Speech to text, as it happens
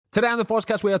Today on the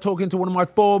podcast, we are talking to one of my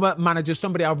former managers,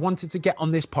 somebody I've wanted to get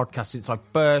on this podcast since I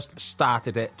first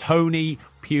started it, Tony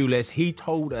Pulis. He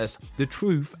told us the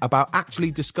truth about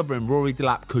actually discovering Rory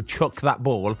Delap could chuck that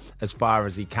ball as far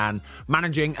as he can,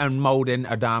 managing and moulding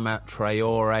Adama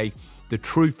Traore, the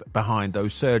truth behind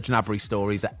those Serge Gnabry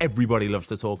stories that everybody loves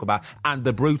to talk about, and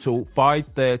the brutal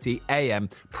 5:30 a.m.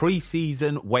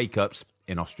 pre-season wake-ups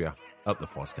in Austria. Up the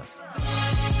podcast.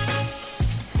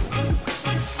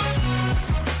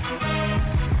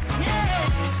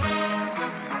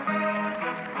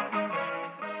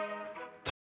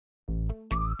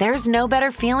 There's no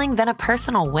better feeling than a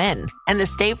personal win, and the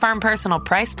State Farm Personal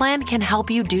Price Plan can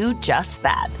help you do just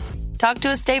that. Talk to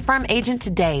a State Farm agent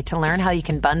today to learn how you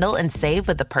can bundle and save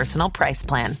with the Personal Price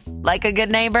Plan. Like a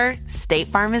good neighbor, State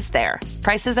Farm is there.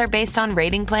 Prices are based on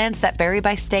rating plans that vary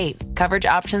by state. Coverage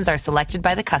options are selected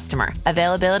by the customer.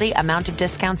 Availability, amount of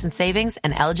discounts and savings,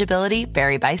 and eligibility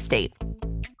vary by state.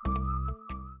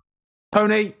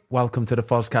 Tony, welcome to the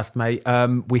Fozcast, mate.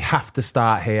 We have to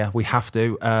start here. We have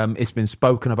to. It's been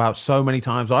spoken about so many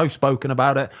times. I've spoken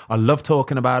about it. I love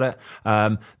talking about it.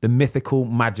 The mythical,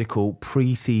 magical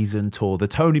pre-season tour, the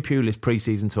Tony Pulis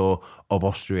pre-season tour of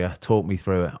Austria. Talk me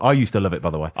through it. I used to love it, by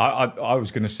the way. I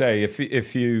was going to say,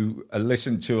 if you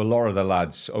listen to a lot of the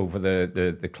lads over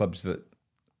the clubs that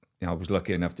I was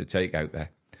lucky enough to take out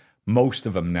there, most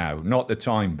of them now, not the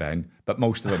time, Ben, but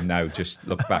most of them now just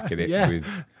look back at it with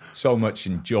so much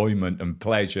enjoyment and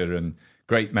pleasure and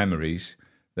great memories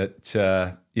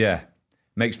that,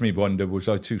 makes me wonder, was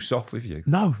I too soft with you?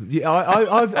 No,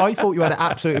 I thought you had it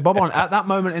absolutely bob on. At that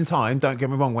moment in time, don't get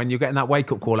me wrong, when you're getting that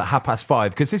wake-up call at 5:30,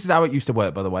 because this is how it used to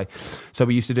work, by the way. So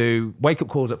we used to do wake-up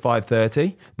calls at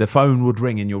 5:30. The phone would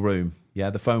ring in your room. Yeah,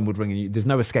 the phone would ring. There's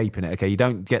no escaping it, okay? You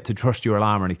don't get to trust your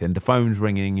alarm or anything. The phone's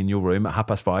ringing in your room at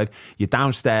 5:30. You're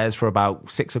downstairs for about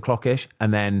 6 o'clock-ish,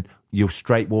 and then you're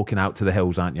straight walking out to the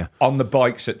hills, aren't you? On the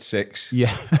bikes at 6.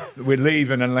 Yeah. We're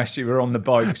leaving unless you were on the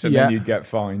bikes, and then you'd get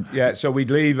fined. Yeah, so we'd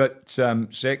leave at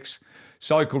 6,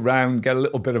 cycle round, get a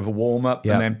little bit of a warm-up,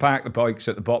 and then park the bikes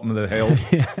at the bottom of the hill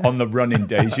on the running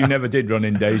days. You never did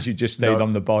running days, you just stayed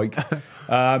on the bike.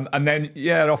 And then,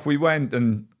 off we went,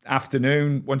 and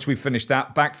afternoon, once we finished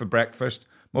that, back for breakfast.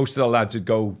 Most of the lads would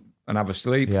go and have a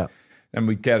sleep. Yeah. Then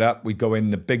we'd get up, we'd go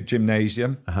in the big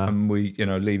gymnasium, and we,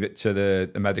 leave it to the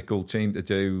medical team to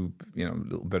do, a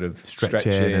little bit of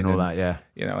stretching and all that,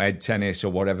 head tennis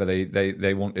or whatever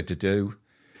they wanted to do.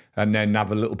 And then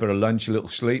have a little bit of lunch, a little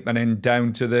sleep, and then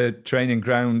down to the training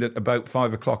ground at about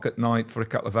 5 o'clock at night for a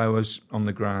couple of hours on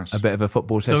the grass. A bit of a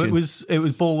football session. So it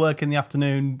was ball work in the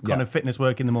afternoon, kind of fitness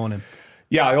work in the morning.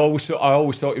 Yeah, I always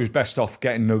thought it was best off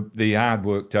getting the hard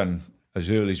work done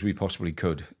as early as we possibly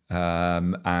could.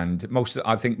 And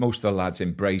I think most of the lads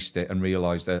embraced it and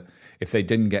realised that if they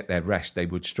didn't get their rest, they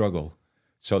would struggle.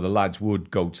 So the lads would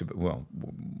go to,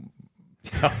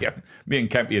 me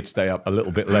and Kempy would stay up a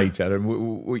little bit later,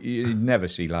 and you'd never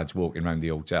see lads walking around the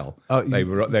hotel. They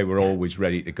were always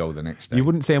ready to go the next day. You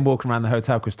wouldn't see them walking around the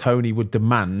hotel because Tony would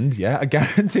demand, I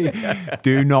guarantee,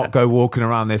 do not go walking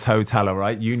around this hotel, all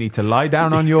right? You need to lie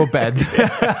down on your bed.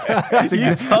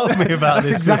 You told me about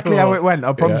this. That's exactly before. how it went.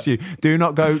 I promise you. Do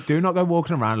not go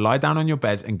walking around. Lie down on your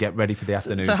bed and get ready for the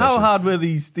afternoon. So how hard were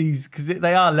these? Because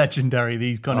they are legendary.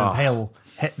 These kind of hill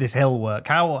work.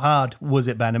 How hard was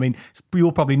it, Ben? I mean,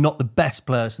 you're probably not the best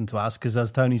person to ask because,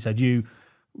 as Tony said, you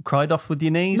cried off with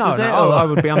your knees. I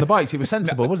would be on the bikes. It was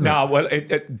sensible, wasn't it? No, well,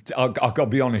 I've got to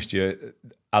be honest with you.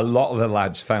 A lot of the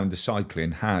lads found the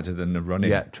cycling harder than the running.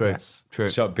 Yeah, true. Yes. True.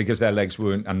 So because their legs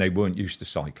weren't used to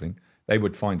cycling, they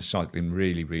would find the cycling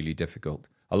really, really difficult.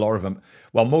 A lot of them,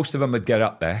 most of them would get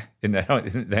up there.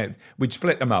 We'd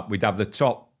split them up. We'd have the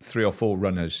top 3 or 4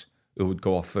 runners who would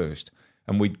go off first.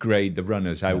 And we'd grade the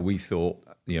runners how we thought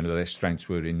their strengths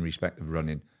were in respect of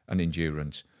running and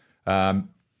endurance.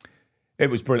 It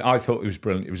was brilliant. I thought it was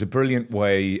brilliant. It was a brilliant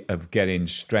way of getting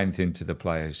strength into the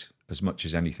players as much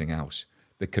as anything else.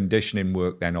 The conditioning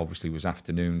work then obviously was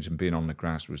afternoons, and being on the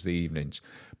grass was the evenings.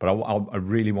 But I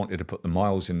really wanted to put the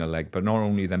miles in the leg, but not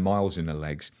only the miles in the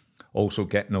legs, also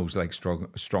getting those legs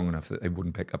strong enough that they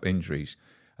wouldn't pick up injuries.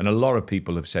 And a lot of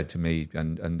people have said to me,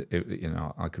 and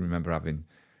I can remember having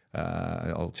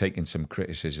taking some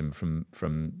criticism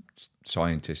from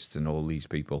scientists and all these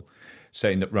people,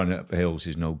 saying that running up hills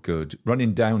is no good.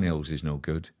 Running down hills is no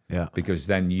good, because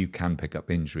then you can pick up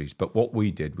injuries. But what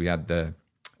we did, we had the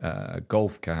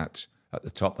golf carts at the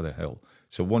top of the hill.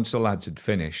 So once the lads had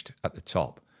finished at the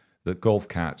top, the golf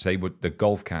carts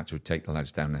would take the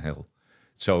lads down the hill.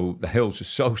 So the hills were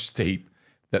so steep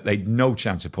that they'd no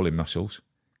chance of pulling muscles,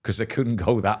 because they couldn't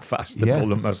go that fast to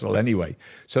pull a muscle anyway.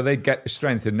 So they'd get the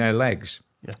strength in their legs.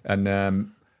 Yeah.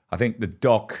 And I think the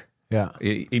doc,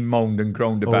 he moaned and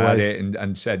groaned about it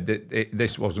and said that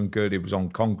this wasn't good. It was on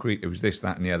concrete. It was this,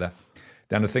 that, and the other.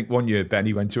 Then I think one year, Ben,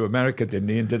 he went to America, didn't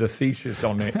he, and did a thesis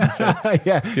on it. And said,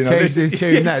 changed his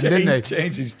tune then, didn't he?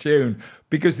 Changed his tune.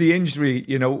 Because the injury,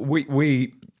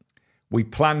 we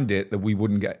planned it that we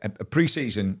wouldn't get... A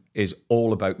pre-season is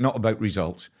all about, not about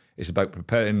results, it's about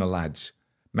preparing the lads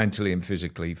mentally and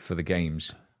physically for the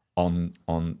games when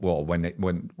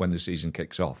the season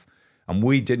kicks off. And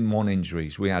we didn't want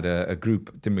injuries. We had a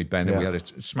group, didn't we, Ben? Yeah. We had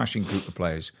a smashing group of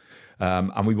players.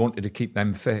 And we wanted to keep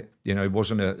them fit. It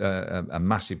wasn't a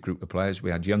massive group of players.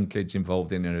 We had young kids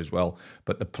involved in it as well.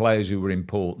 But the players who were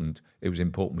important, it was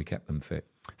important we kept them fit.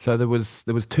 So there was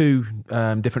two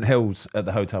different hills at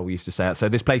the hotel we used to stay at. So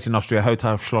this place in Austria,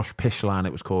 Hotel Schloss Pischlan,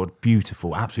 it was called.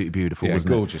 Beautiful, absolutely beautiful, wasn't it?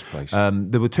 Gorgeous place.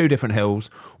 There were two different hills.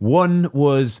 One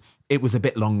was... It was a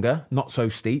bit longer, not so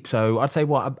steep. So I'd say,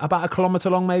 about 1 kilometre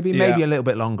long, maybe a little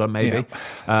bit longer, maybe.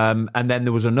 Yeah. And then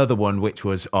there was another one, which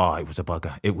was, it was a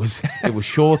bugger. It was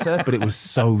shorter, but it was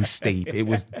so steep. It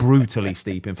was brutally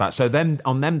steep, in fact. So then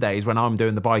on them days when I'm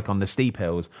doing the bike on the steep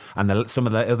hills, and some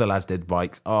of the other lads did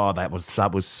bikes, that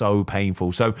was so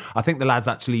painful. So I think the lads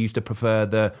actually used to prefer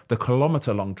the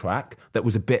kilometre long track that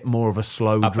was a bit more of a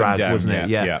slow drag, wasn't it?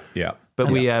 Yeah. But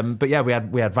we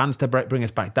had vans to bring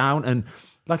us back down, and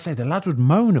like I say, the lads would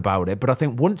moan about it, but I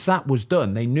think once that was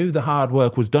done, they knew the hard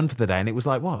work was done for the day, and it was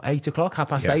like, 8 o'clock,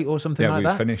 8:30 or something like that?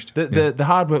 Yeah, we finished. The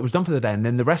hard work was done for the day, and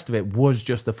then the rest of it was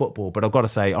just the football. But I've got to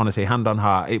say, honestly, hand on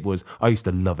heart, I used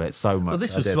to love it so much. Well,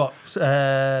 this was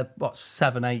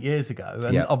 7-8 years ago,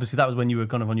 and obviously that was when you were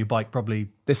kind of on your bike, probably.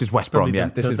 This is West Brom,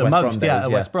 This is the West most, Brom days,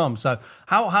 West Brom. So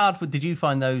how hard did you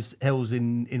find those hills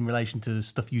in relation to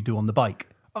stuff you do on the bike?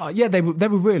 Oh, yeah, they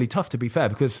were really tough, to be fair,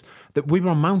 because we were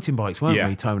on mountain bikes, weren't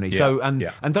we, Tony? Yeah. So and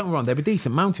don't get me wrong, they were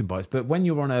decent mountain bikes, but when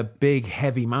you're on a big,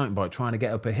 heavy mountain bike trying to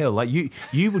get up a hill, like you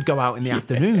would go out in the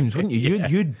afternoons, wouldn't you?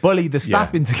 You'd bully the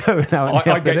staff into going out in the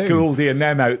afternoon. I'd get Gouldy and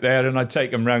them out there, and I'd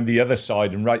take them round the other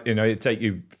side, and it'd take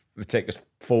us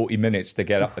 40 minutes to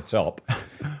get up the top,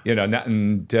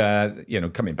 and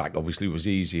coming back obviously was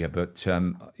easier, but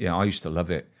I used to love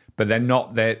it. But they're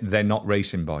not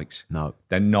racing bikes. No,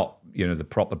 they're not. The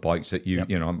proper bikes that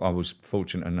I was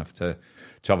fortunate enough to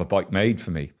have a bike made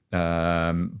for me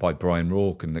by Brian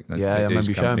Rourke and I remember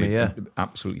you showing me. Yeah,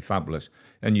 absolutely fabulous.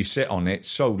 And you sit on it,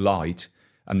 so light,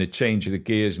 and the change of the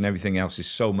gears and everything else is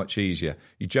so much easier.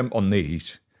 You jump on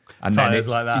these, and tires then it's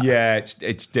like that. Yeah,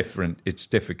 it's different. It's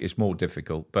difficult. It's more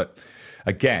difficult, but.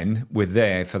 Again, we're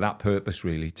there for that purpose,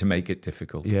 really, to make it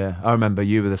difficult. Yeah, I remember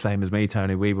you were the same as me,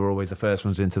 Tony. We were always the first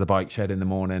ones into the bike shed in the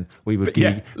morning. We would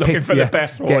looking for the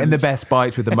best ones. Getting the best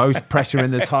bikes with the most pressure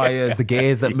in the tyres, the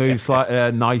gears that move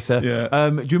slightly nicer. Yeah.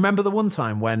 Do you remember the one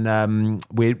time when our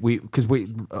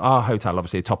hotel,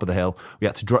 obviously, top of the hill, we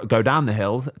had to go down the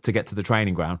hill to get to the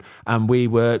training ground, and we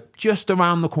were just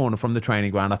around the corner from the training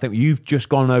ground. I think you've just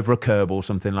gone over a curb or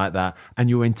something like that, and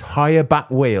your entire back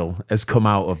wheel has come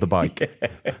out of the bike.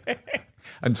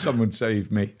 And someone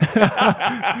saved me.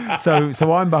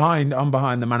 So I'm behind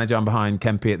the manager, I'm behind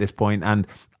Kempe at this point, and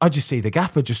I just see the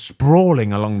gaffer just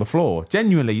sprawling along the floor.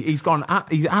 Genuinely, he's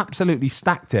absolutely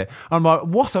stacked it. I'm like,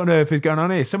 what on earth is going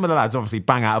on here? Some of the lads obviously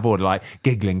bang out of order, like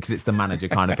giggling because it's the manager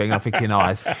kind of thing. I'm thinking,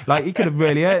 like he could have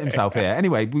really hurt himself here.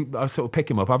 Anyway, I sort of pick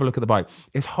him up, have a look at the bike.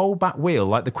 His whole back wheel,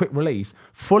 like the quick release,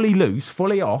 fully loose,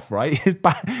 fully off, right? His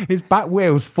back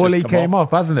wheels fully came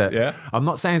off, hasn't it? Yeah. I'm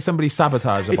not saying somebody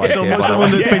sabotaged the bike. Someone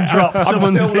that's been dropped. I'm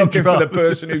still looking for the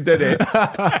person who did it.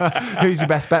 Who's your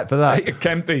best bet for that?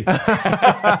 Kempe.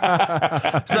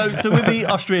 So with the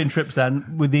Austrian trips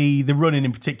then, with the running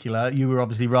in particular, you were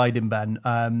obviously riding, Ben.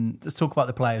 Let's talk about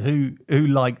the players. Who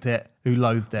liked it? Who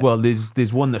loathed it? Well,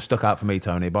 there's one that stuck out for me,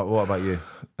 Tony, but what about you?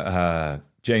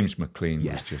 James McLean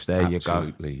was just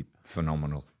absolutely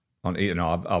phenomenal.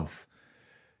 I've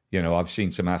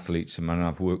seen some athletes and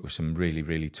I've worked with some really,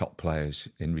 really top players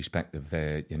in respect of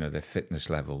their fitness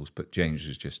levels. But James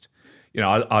was just,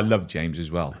 I love James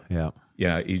as well. Yeah.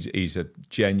 He's a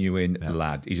genuine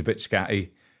lad. He's a bit scatty,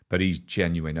 but he's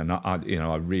genuine. And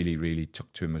I really, really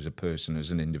took to him as a person,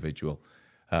 as an individual.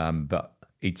 But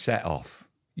he'd set off.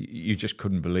 You just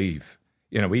couldn't believe.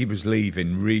 He was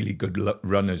leaving really good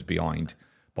runners behind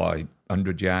by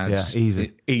 100 yards. Yeah,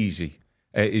 Easy.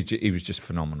 He was just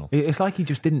phenomenal. It's like he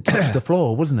just didn't touch the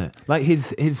floor, wasn't it? Like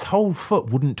his whole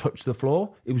foot wouldn't touch the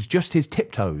floor. It was just his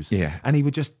tiptoes. Yeah. And he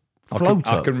would just float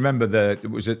up. I can remember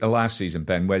was it the last season,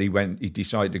 Ben, where he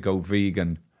decided to go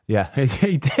vegan. Yeah,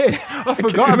 he did. I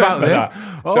forgot about this. That.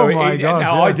 My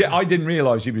gosh. I didn't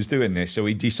realise he was doing this, so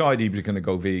he decided he was going to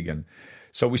go vegan.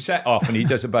 So we set off, and he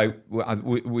does about,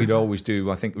 we'd always do,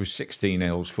 I think it was 16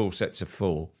 hills, 4 sets of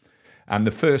 4. And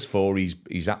the first 4,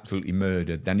 he's absolutely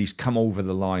murdered. Then he's come over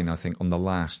the line, I think, on the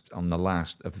last of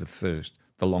the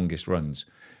longest runs.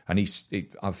 And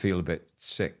I feel a bit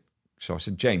sick. So I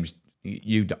said, James,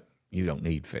 you don't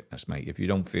need fitness, mate. If you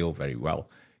don't feel very well,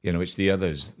 it's the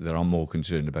others that I'm more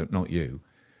concerned about, not you.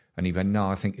 And he went, no,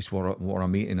 I think it's what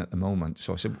I'm eating at the moment.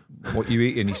 So I said, what are you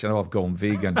eating? He said, I've gone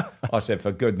vegan. I said,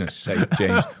 for goodness sake,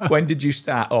 James, when did you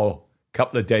start? Oh, a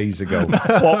couple of days ago.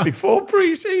 What, before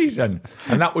pre-season?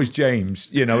 And that was James.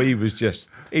 He was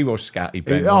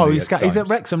scatty. He's at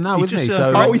Wrexham now, isn't he? He's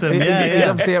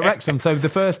obviously at Wrexham. So the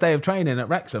first day of training at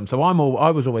Wrexham. So I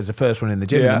was always the first one in the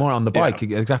gym, the more on the bike,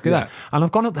 exactly that. And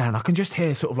I've gone up there and I can just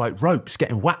hear sort of like ropes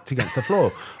getting whacked against the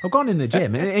floor. I've gone in the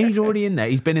gym and he's already in there.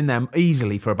 He's been in there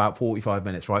easily for about 45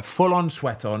 minutes, right? Full on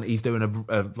sweat on. He's doing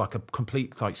a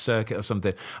complete like circuit or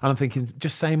something. And I'm thinking,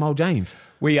 just same old James.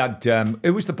 We had,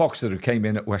 it was the boxer who came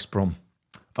in at West Brom.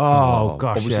 Oh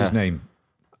gosh, what was his name?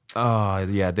 Oh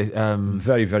yeah,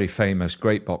 very, very famous,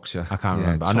 great boxer. I can't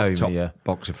remember. I know him,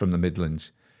 boxer from the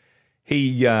Midlands.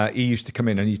 He used to come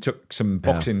in and he took some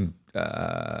boxing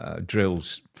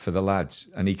drills for the lads.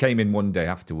 And he came in one day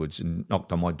afterwards and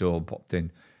knocked on my door, popped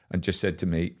in, and just said to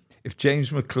me, "If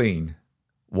James McLean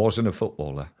wasn't a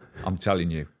footballer, I'm telling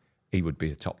you, he would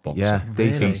be a top boxer. Yeah,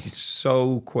 really? He's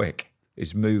so quick."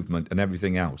 His movement and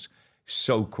everything else,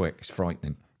 so quick, it's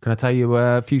frightening. Can I tell you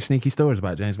a few sneaky stories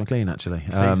about James McLean? Actually,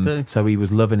 so he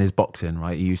was loving his boxing,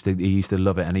 right? He used to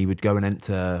love it, and he would go and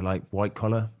enter like white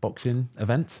collar boxing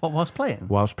events. What, whilst playing?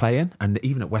 Whilst playing, and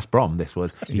even at West Brom,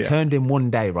 he turned in one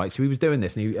day, right? So he was doing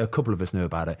this, and a couple of us knew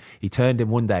about it. He turned in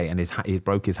one day, and he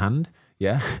broke his hand.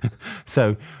 Yeah.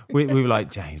 So we were like,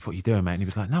 James, what are you doing, mate? And he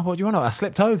was like, no, what do you want? I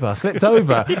slipped over.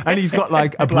 And he's got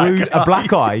like a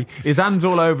black eye. His hand's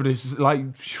all over, this,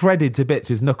 like shredded to bits,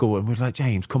 his knuckle. And we were like,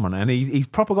 James, come on. And he's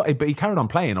proper got it, but he carried on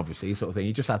playing, obviously, sort of thing.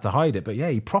 He just had to hide it. But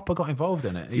yeah, he proper got involved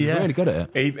in it. He's really good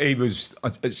at it. He was,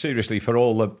 seriously, for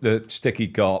all the stick he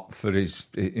got for his,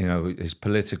 his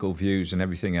political views and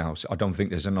everything else, I don't think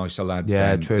there's a nicer lad.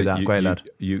 Yeah, true, that great lad.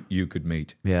 You could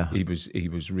meet. Yeah. He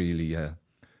was really...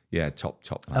 top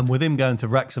lad. And with him going to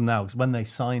Wrexham now, because when they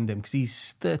signed him, because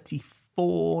he's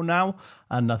 34 now,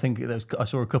 and I think I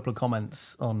saw a couple of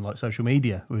comments on like social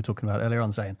media we were talking about earlier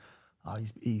on saying,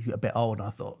 he's a bit old, and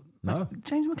I thought, no,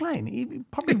 James McLean,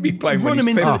 he'd probably be playing when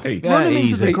he's 50. Run him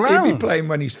into the ground. He'd be playing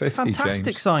when he's 50.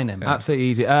 Fantastic James. signing. Yeah. Absolutely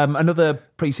easy. Another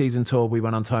pre-season tour we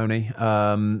went on, Tony.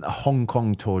 A Hong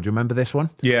Kong tour. Do you remember this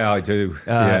one? Yeah, I do.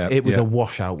 It was a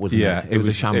washout, wasn't it? It was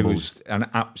a shambles. It was an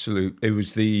absolute. It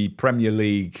was the Premier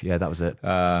League. Yeah, that was it.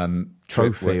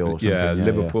 Trophy or something. Yeah,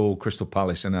 Liverpool, Crystal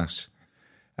Palace, and us.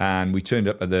 And we turned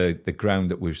up at the ground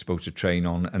that we were supposed to train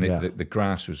on, and the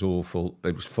grass was awful.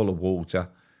 It was full of water.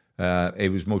 It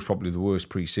was most probably the worst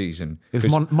pre-season. It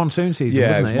was monsoon season,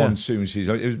 wasn't it? It was monsoon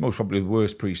season. It was most probably the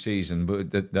worst pre-season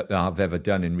that I've ever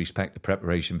done in respect to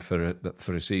preparation for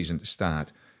a season to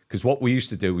start. Because what we used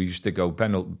to do, we used to go,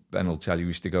 Ben will tell you, we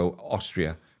used to go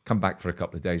Austria, come back for a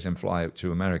couple of days and fly out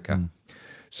to America.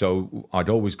 So I'd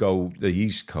always go the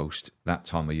East Coast that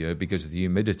time of year because of the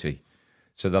humidity.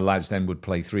 So the lads then would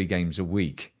play 3 games a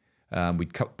week.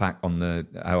 We'd cut back on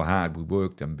how hard we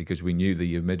worked them because we knew the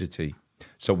humidity.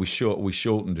 So we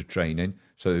shortened the training,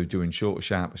 so they were doing shorter,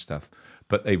 sharper stuff.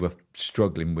 But they were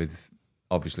struggling with,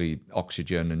 obviously,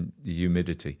 oxygen and the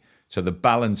humidity. So the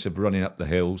balance of running up the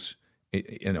hills,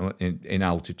 in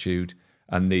altitude,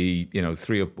 and the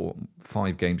 3 or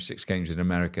 5 games, 6 games in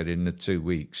America in the 2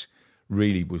 weeks,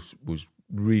 really was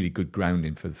really good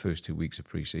grounding for the first 2 weeks of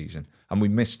pre-season. And we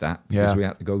missed that because we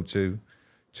had to go to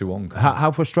Hong Kong.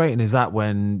 How frustrating is that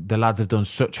when the lads have done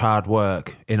such hard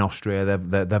work in Austria?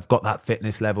 They've got that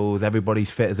fitness levels.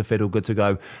 Everybody's fit as a fiddle, good to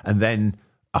go. And then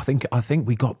I think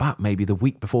we got back maybe the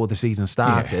week before the season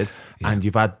started, and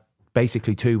you've had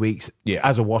basically 2 weeks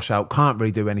as a washout. Can't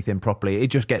really do anything properly. It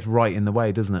just gets right in the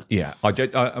way, doesn't it? Yeah,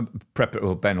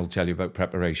 Ben will tell you about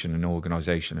preparation and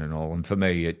organisation and all. And for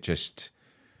me, it just,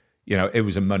 it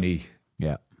was a money.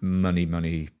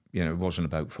 It wasn't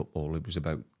about football. It was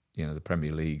about the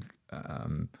Premier League,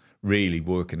 really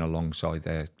working alongside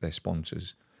their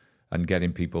sponsors and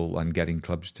getting people and getting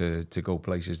clubs to go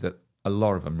places that a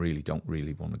lot of them really don't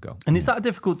really want to go. And is that a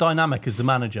difficult dynamic as the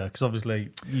manager? Because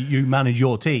obviously you manage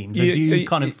your teams. So do you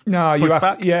kind of no? You have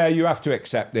back? You have to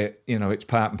accept it. It's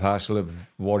part and parcel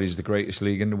of what is the greatest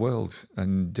league in the world,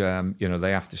 and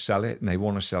they have to sell it, and they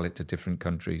want to sell it to different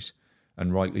countries.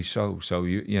 and rightly so. So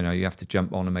you have to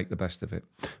jump on and make the best of it.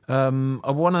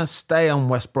 I want to stay on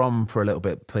West Brom for a little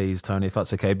bit, please, Tony, if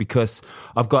that's okay, because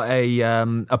I've got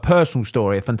a personal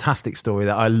story, a fantastic story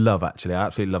that I love. Actually, I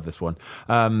absolutely love this one.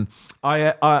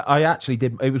 I actually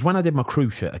did. It was when I did my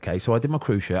cruciate. Okay, so I did my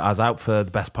cruciate. I was out for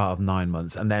the best part of 9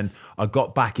 months, and then I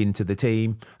got back into the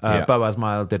team. Boaz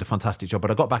Mile did a fantastic job,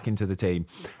 but I got back into the team,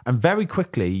 and very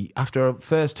quickly after the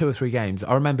first 2 or 3 games,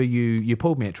 I remember you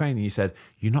pulled me at training. You said,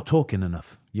 "You're not talking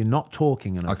enough. You're not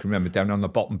talking enough." I can remember down on the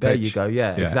bottom pitch. There you go.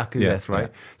 Yeah, exactly this, right?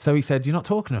 Yeah. So he said, "You're not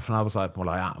talking enough." And I was like, "Well,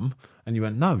 I am." And you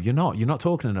went, "No, you're not. You're not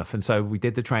talking enough." And so we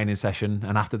did the training session.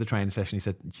 And after the training session, he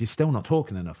said, "You're still not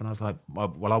talking enough." And I was like,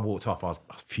 well, I walked off. I was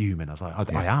fuming. I was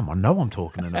like, I am. I know I'm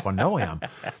talking enough. I know I am.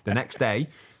 The next day,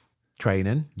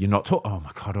 training, you're not talking. Oh,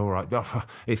 my God, all right.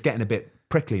 It's getting a bit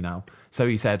prickly now. So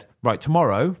he said, right,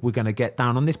 tomorrow we're going to get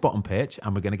down on this bottom pitch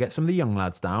and we're going to get some of the young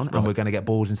lads down and we're going to get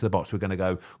balls into the box. We're going to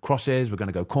go crosses, we're going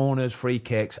to go corners, free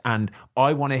kicks, and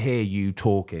I want to hear you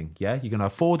talking, yeah? You're going to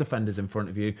have 4 defenders in front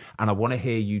of you and I want to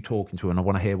hear you talking to them and I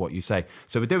want to hear what you say.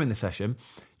 So we're doing the session.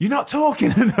 You're not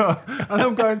talking enough. And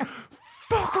I'm going,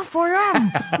 fuck off, I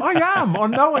am. I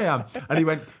know I am. And he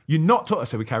went, you're not talking.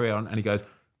 So we carry on and he goes,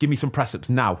 give me some press-ups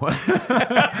now.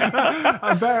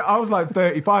 I was like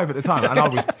 35 at the time and I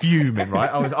was fuming, right?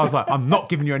 I was like, I'm not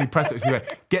giving you any press-ups. He went,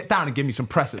 get down and give me some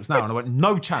press-ups now. And I went,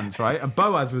 no chance, right? And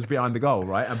Boaz was behind the goal,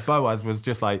 right? And Boaz was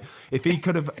just like, if he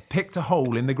could have picked a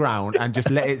hole in the ground and just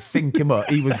let it sink him up,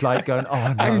 he was like going,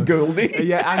 oh no. And Goldie.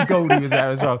 Yeah, and Goldie was there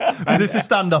as well. Was this a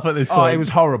stand-up at this point? Oh, it was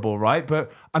horrible, right?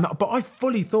 But I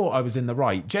fully thought I was in the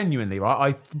right, genuinely,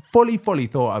 right? I fully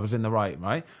thought I was in the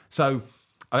right? So...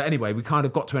 anyway, we kind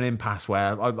of got to an impasse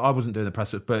where I wasn't doing the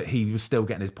press, but he was still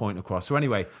getting his point across. So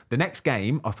anyway, the next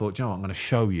game, I thought, Joe, I'm going to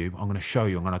show you. I'm going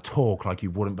to talk like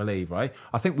you wouldn't believe, right?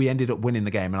 I think we ended up winning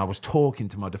the game and I was talking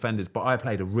to my defenders, but I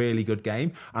played a really good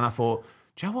game. And I thought,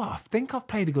 do you know what? I think I've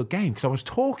played a good game because I was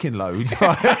talking loads,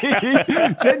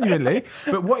 right? Genuinely.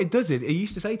 But what it does is, he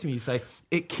used to say to me,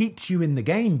 it keeps you in the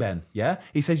game, Ben, yeah?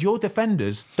 He says, your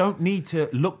defenders don't need to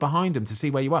look behind them to see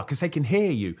where you are because they can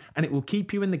hear you and it will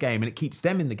keep you in the game and it keeps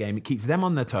them in the game. It keeps them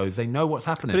on their toes. They know what's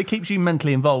happening. But it keeps you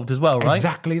mentally involved as well, right?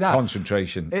 Exactly that.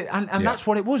 Concentration. And that's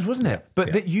what it was, wasn't it?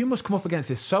 But that you must come up against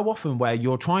this so often where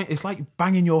you're trying, it's like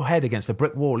banging your head against a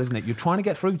brick wall, isn't it? You're trying to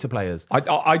get through to players.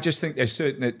 I just think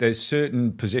there's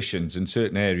certain positions and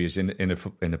certain areas in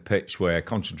a pitch where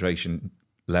concentration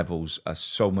levels are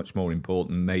so much more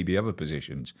important than maybe other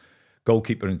positions.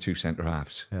 Goalkeeper and 2 centre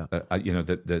halves. Yeah.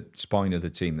 The spine of the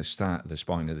team, the start of the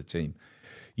spine of the team.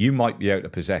 You might be out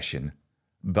of possession,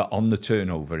 but on the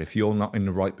turnover, if you're not in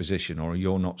the right position or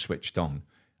you're not switched on,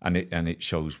 and it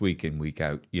shows week in, week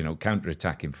out,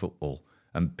 counter-attacking football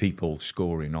and people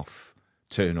scoring off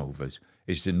turnovers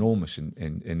is enormous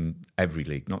in every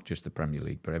league, not just the Premier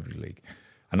League, but every league.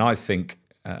 And I think,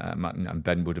 and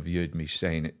Ben would have heard me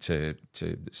saying it to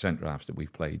the centre halves that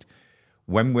we've played,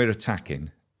 when we're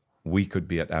attacking, we could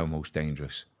be at our most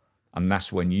dangerous. And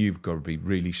that's when you've got to be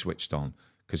really switched on.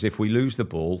 Because if we lose the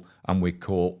ball and we're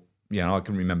caught, I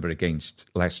can remember against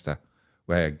Leicester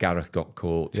where Gareth got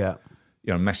caught,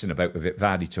 messing about with it.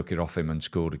 Vardy took it off him and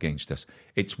scored against us.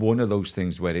 It's one of those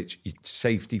things where it's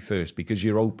safety first because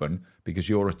you're open, because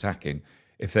you're attacking.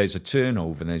 If there's a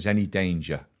turnover and there's any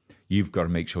danger, you've got to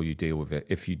make sure you deal with it.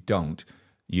 If you don't,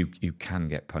 you can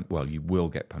get you will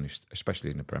get punished,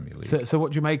 especially in the Premier League. So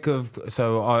what do you make of?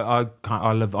 So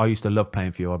I used to love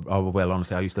playing for you.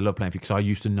 Honestly, I used to love playing for you because I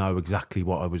used to know exactly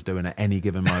what I was doing at any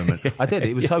given moment. I did.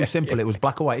 It was so simple. It was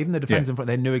black or white. Even the defenders in front,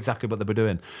 they knew exactly what they were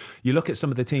doing. You look at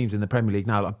some of the teams in the Premier League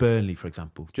now, like Burnley, for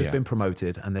example, just been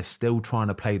promoted, and they're still trying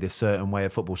to play this certain way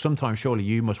of football. Sometimes, surely,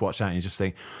 you must watch that and you just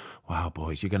think, wow,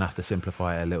 boys, you're going to have to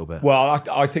simplify it a little bit. Well,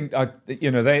 I think,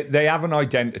 they have an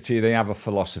identity, they have a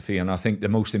philosophy, and I think the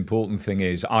most important thing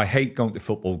is I hate going to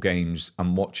football games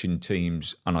and watching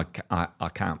teams and I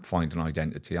can't find an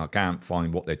identity. I can't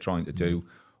find what they're trying to do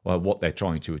or what they're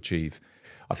trying to achieve.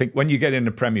 I think when you get in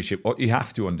the Premiership, what you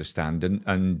have to understand,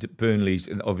 and Burnley's,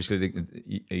 obviously,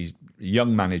 he's a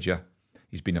young manager,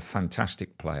 he's been a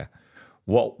fantastic player.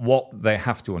 What they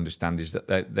have to understand is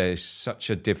that there's such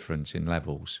a difference in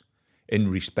levels in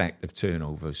respect of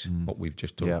turnovers, what we've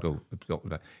just talked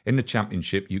about. In the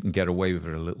Championship, you can get away with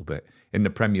it a little bit. In the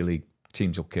Premier League,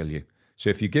 teams will kill you. So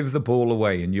if you give the ball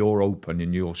away and you're open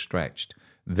and you're stretched,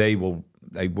 they will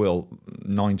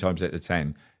 9 times out of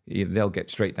 10, they'll get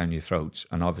straight down your throats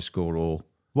and either score or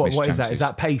What is that? Is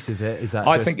that pace? Is it? Is that?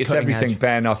 I think it's everything, edge?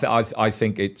 Ben. I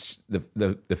think it's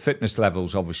the fitness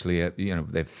levels. Obviously,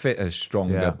 they're fitter,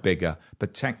 stronger, bigger,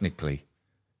 but technically,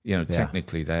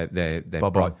 technically they're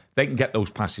bright. They can get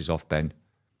those passes off, Ben,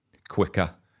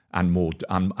 quicker, and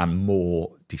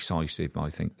more decisive, I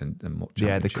think, than what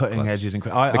the cutting clubs. edge is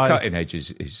incredible. The cutting edge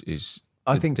is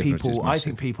I the think difference is people. I massive.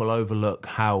 think people overlook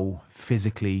how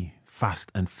physically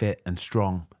fast and fit and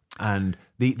strong. And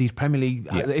these Premier League.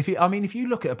 If you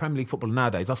look at a Premier League footballer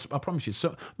nowadays, I promise you,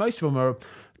 most of them are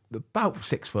about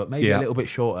 6 foot, maybe a little bit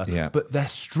shorter. Yeah. But their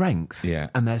strength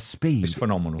and their speed, it's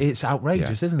phenomenal. It's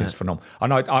outrageous, isn't it? It's phenomenal.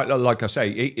 And I like I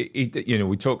say,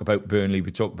 we talk about Burnley,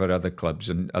 we talk about other clubs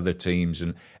and other teams,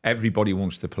 and everybody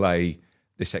wants to play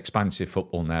this expansive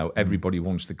football now. Everybody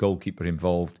wants the goalkeeper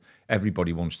involved.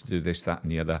 Everybody wants to do this, that,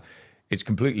 and the other. It's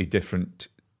completely different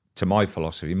to my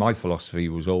philosophy. My philosophy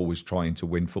was always trying to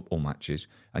win football matches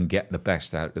and get the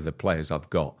best out of the players I've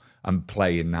got and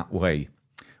play in that way.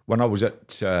 When I was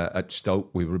at Stoke,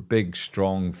 we were a big,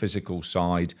 strong, physical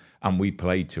side, and we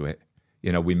played to it.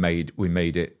 We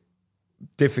made it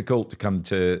difficult to come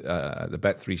to the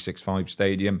Bet365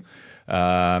 stadium.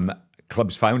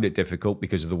 Clubs found it difficult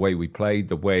because of the way we played,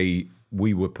 the way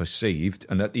we were perceived,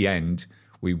 and at the end,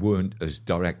 we weren't as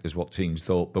direct as what teams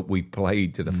thought, but we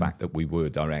played to the fact that we were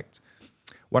direct.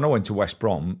 When I went to West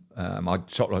Brom, I went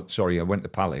to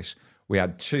Palace. We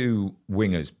had 2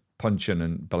 wingers, Punchin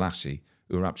and Balassi,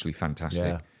 who were absolutely fantastic.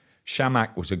 Yeah.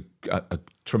 Shamak was a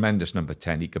tremendous number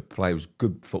 10. He could play, was a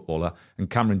good footballer. And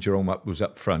Cameron Jerome was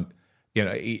up front.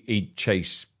 He'd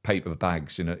chase paper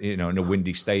bags in a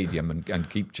windy stadium and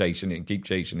keep chasing it and keep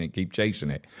chasing it and keep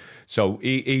chasing it. So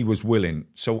he was willing.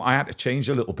 So I had to change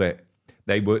a little bit.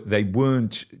 They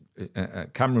weren't.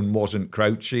 Cameron wasn't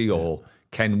Crouchy or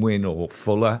Kenwyn or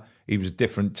Fuller. He was a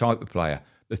different type of player.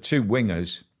 The 2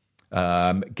 wingers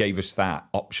gave us that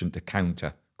option to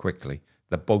counter quickly.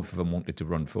 That both of them wanted to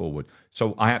run forward.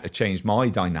 So I had to change my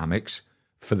dynamics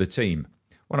for the team.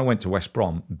 When I went to West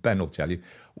Brom, Ben will tell you,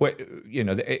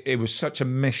 it was such a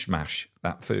mishmash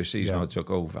that first season I took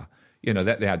over. They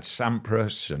had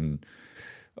Sampras and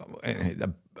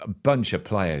a bunch of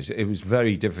players. It was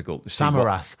very difficult to see.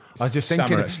 Samaras. I was just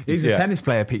thinking, Samaras. he's a tennis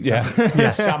player, Pete. Yeah,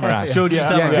 Samaras. George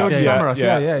Samaras. George Samaras.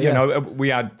 Yeah. We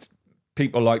had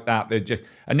people like that.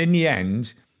 And in the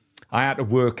end, I had to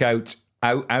work out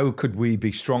how could we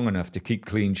be strong enough to keep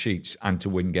clean sheets and to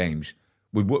win games.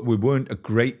 We weren't a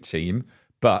great team,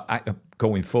 but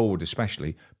going forward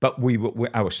especially. But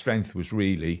our strength was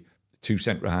really 2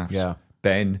 centre halves. Yeah.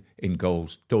 Ben in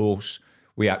goals, Dorse.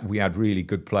 We had really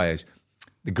good players.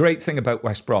 The great thing about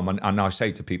West Brom, and I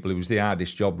say to people, it was the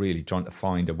hardest job really trying to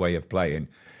find a way of playing.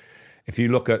 If you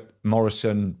look at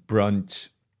Morrison, Brunt,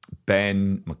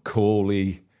 Ben,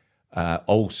 Macaulay,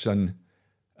 Olsen,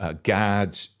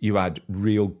 guards, you had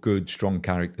real good, strong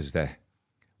characters there.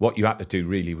 What you had to do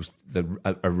really was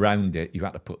around it, you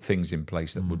had to put things in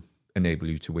place that would enable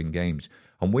you to win games.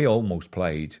 And we almost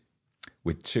played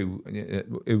with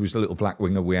 2. It was the little black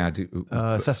winger we had.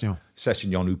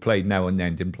 Sessegnon, who played now and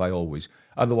then, didn't play always.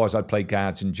 Otherwise, I'd play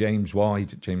guards and James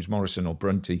Wide, James Morrison or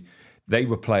Brunty. They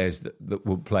were players that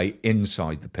would play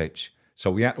inside the pitch.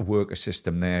 So we had to work a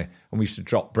system there, and we used to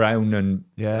drop Brown and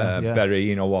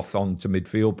Berry, off onto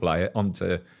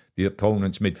the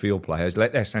opponent's midfield players,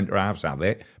 let their centre halves have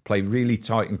it, play really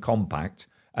tight and compact,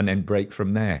 and then break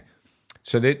from there.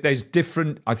 So there's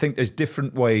different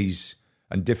ways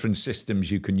and different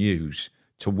systems you can use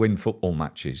to win football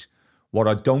matches. What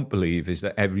I don't believe is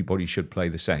that everybody should play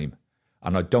the same,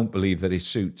 and I don't believe that it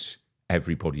suits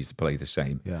everybody to play the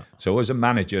same. Yeah. So as a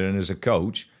manager and as a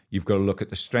coach, you've got to look at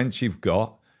the strengths you've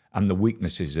got and the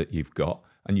weaknesses that you've got,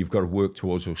 and you've got to work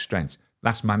towards those strengths.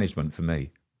 That's management for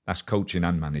me. That's coaching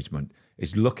and management.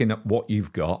 Is looking at what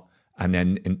you've got and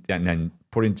then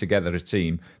putting together a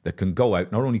team that can go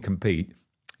out, not only compete,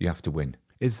 you have to win.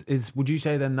 Would you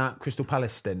say then that Crystal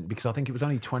Palace stint, because I think it was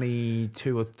only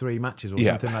 22 or 3 matches or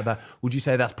something like that, would you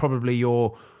say that's probably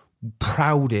your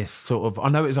proudest sort of, I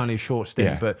know it was only a short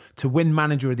stint, but to win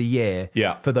Manager of the Year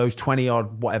for those 20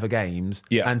 odd whatever games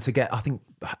and to get, I think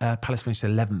Palace finished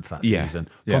 11th that season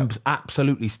from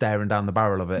absolutely staring down the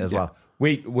barrel of it as well.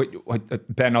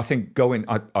 Ben, I think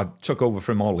I took over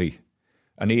from Ollie,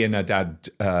 and Ian had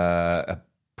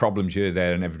problems here,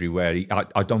 there and everywhere.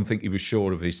 I don't think he was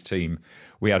sure of his team.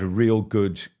 We had a real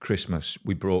good Christmas.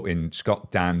 We brought in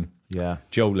Scott Dan,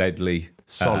 Joe Ledley.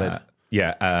 Solid.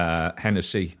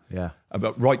 Hennessy. Yeah.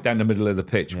 But right down the middle of the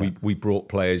pitch, we brought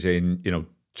players in.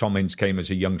 Tom Ince came as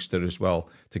a youngster as well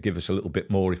to give us a little bit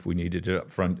more if we needed it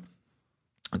up front.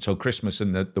 And so Christmas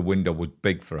and the window was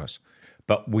big for us.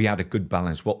 But we had a good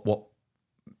balance. What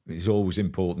is always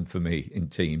important for me in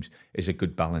teams is a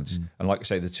good balance. And like I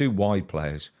say, the 2 wide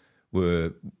players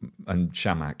and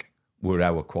Shamak were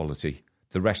our quality.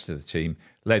 The rest of the team,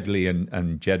 Ledley and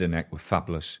Jedinek, were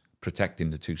fabulous,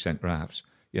 protecting the 2 centre halves.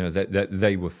 You know,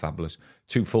 they were fabulous.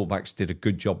 2 fullbacks did a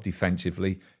good job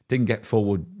defensively. Didn't get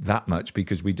forward that much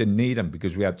because we didn't need them,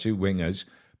 because we had 2 wingers.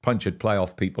 Punch would play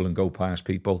off people and go past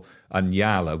people. And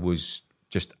Yala was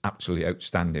just absolutely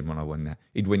outstanding when I went there.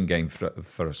 He'd win game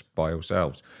for us by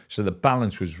ourselves. So the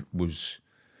balance was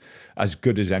as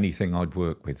good as anything I'd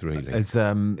work with, really. As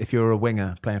if you're a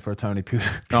winger playing for a Tony Pulis.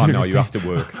 Oh, no, you have to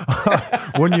work.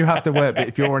 One, you have to work, but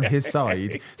if you're on his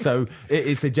side, so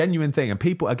it's a genuine thing. And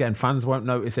people, again, fans won't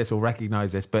notice this or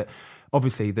recognise this, but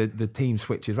obviously the team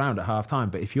switches around at half time.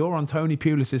 But if you're on Tony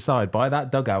Pulis' side by that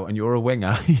dugout and you're a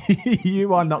winger,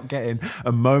 you are not getting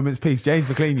a moment's peace. James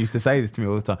McLean used to say this to me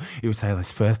all the time. He would say,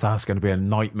 this first half's going to be a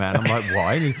nightmare. And I'm like,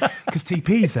 why? Because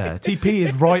TP's there. TP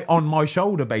is right on my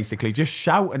shoulder, basically, just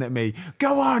shouting at me,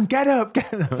 go on, get up,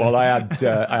 get up. Well, I had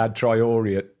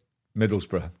Traore at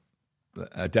Middlesbrough.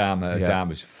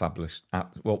 Adama's fabulous.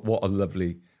 What a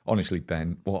lovely... Honestly,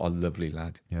 Ben, what a lovely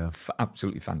lad. Yeah.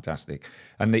 Absolutely fantastic.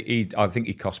 And I think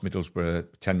he cost Middlesbrough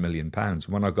 £10 million.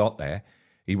 When I got there,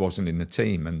 he wasn't in the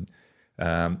team. And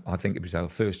I think it was our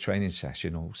first training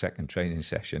session or second training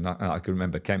session. I can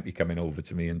remember Kempy coming over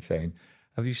to me and saying,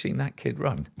 have you seen that kid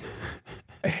run?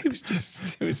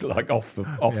 It was like off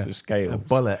the scale. A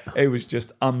bullet. It was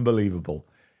just unbelievable.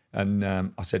 And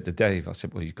I said to Dave, well,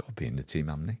 he's got to be in the team,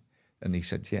 hasn't he? And he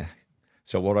said, yeah.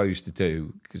 So what I used to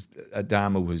do, because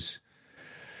Adama was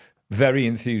very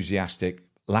enthusiastic,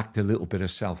 lacked a little bit of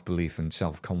self-belief and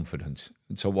self-confidence.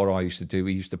 And so what I used to do,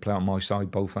 he used to play on my side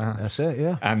both halves. That's it,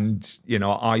 yeah. And, you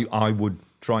know, I would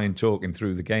try and talk him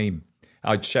through the game.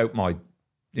 I'd shout I'd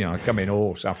come in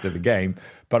hoarse after the game,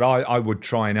 but I would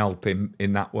try and help him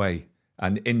in that way.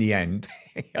 And in the end,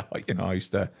 I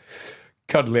used to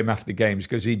cuddle him after games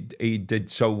because he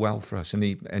did so well for us, and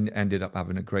he ended up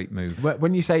having a great move.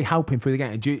 When you say help him through the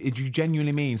game, do you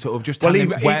genuinely mean sort of just tell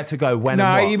him where to go, when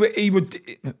and what? He would.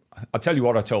 I'll tell you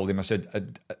what I told him. I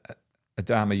said,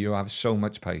 Adama, you have so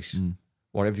much pace.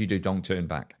 Whatever you do, don't turn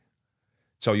back.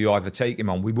 So you either take him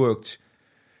on. We worked...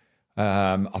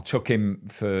 I took him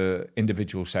for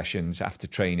individual sessions after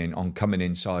training on coming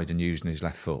inside and using his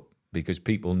left foot, because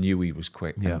people knew he was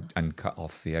quick and cut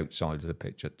off the outside of the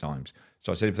pitch at times.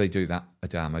 So I said, if they do that,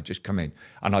 Adama, just come in.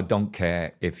 And I don't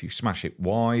care if you smash it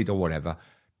wide or whatever,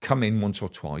 come in once or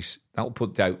twice. That'll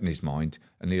put doubt in his mind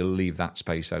and he'll leave that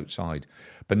space outside.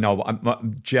 But no,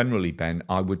 generally, Ben,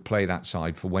 I would play that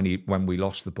side for when we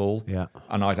lost the ball. Yeah.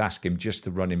 And I'd ask him just to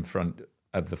run in front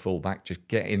of the fullback, just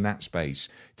get in that space.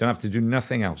 Don't have to do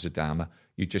nothing else, Adama.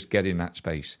 You just get in that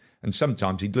space. And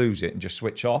sometimes he'd lose it and just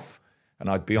switch off.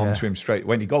 And I'd be on to him straight.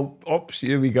 When he'd go, oops,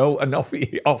 here we go, and off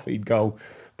he'd go.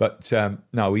 But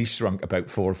no, he shrunk about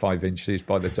 4 or 5 inches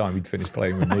by the time he'd finished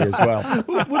playing with me as well.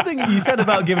 One thing you said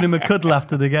about giving him a cuddle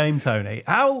after the game, Tony,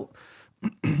 how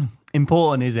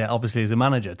important is it, obviously, as a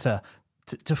manager, to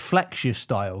flex your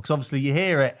style? Because obviously you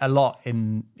hear it a lot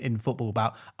in football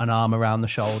about an arm around the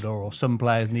shoulder or some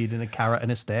players needing a carrot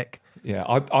and a stick. Yeah,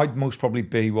 I'd most probably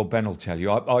be, well, Ben will tell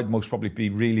you, I'd most probably be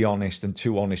really honest and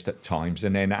too honest at times,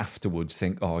 and then afterwards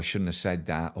think, oh, I shouldn't have said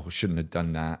that or shouldn't have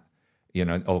done that. You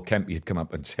know, or Kempy would come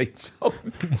up and say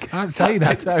something. Can't say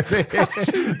that, Tony. It's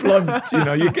too blunt, you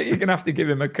know. You're going to have to give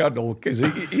him a cuddle because,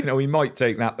 he might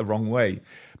take that the wrong way.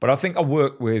 But I think I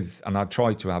work with, and I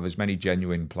try to have as many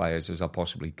genuine players as I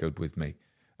possibly could with me.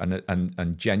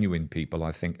 And genuine people,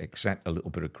 I think, accept a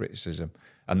little bit of criticism.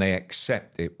 And they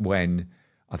accept it when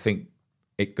I think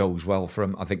it goes well for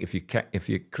them. I think if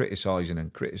you're criticising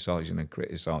and criticising and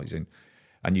criticising,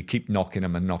 and you keep knocking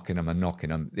them and knocking them and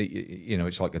knocking them,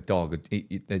 it's like a dog.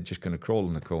 They're just going to crawl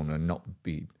in the corner and not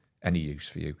be any use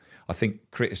for you. I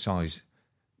think criticise,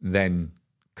 then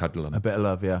cuddle them. A bit of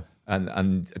love, yeah.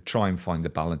 And try and find the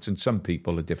balance. And some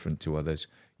people are different to others.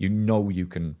 You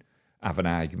can have an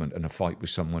argument and a fight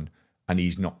with someone and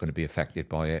he's not going to be affected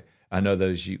by it. And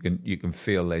others, you can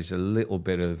feel there's a little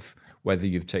bit of, whether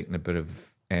you've taken a bit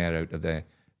of air out of their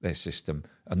system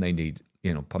and they need,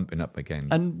 pumping up again.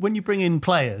 And when you bring in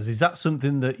players, is that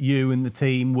something that you and the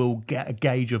team will get a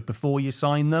gauge of before you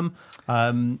sign them?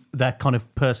 Their kind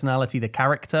of personality, their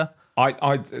character?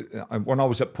 When I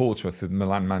was at Portsmouth with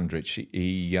Milan Mandric,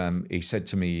 he said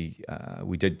to me,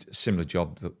 we did a similar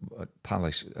job at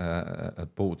Palace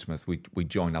at Portsmouth. We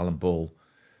joined Alan Ball,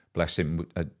 bless him,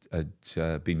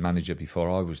 had been manager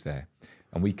before I was there.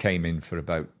 And we came in for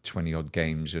about 20-odd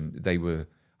games, and they were,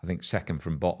 I think, second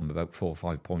from bottom, about 4 or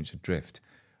 5 points adrift.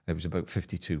 There was about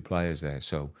 52 players there.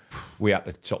 So we had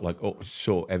to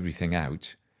sort everything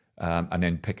out and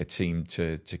then pick a team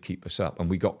to keep us up. And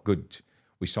we got good.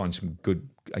 We signed some good,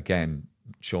 again,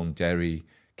 Sean Derry,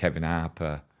 Kevin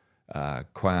Harper,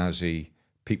 Quasi,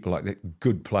 people like that,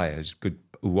 good players, good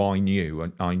who I knew,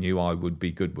 and I knew I would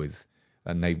be good with,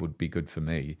 and they would be good for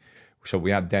me. So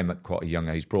we had them at quite a young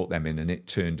age, brought them in, and it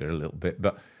turned it a little bit.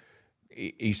 But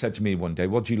he said to me one day,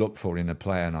 "What do you look for in a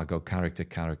player?" And I go, "Character,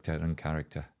 character, and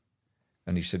character."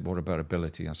 And he said, "What about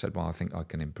ability?" I said, "Well, I think I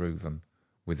can improve them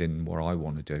within what I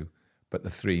want to do. But the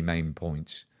three main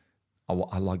points,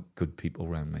 I like good people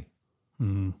around me."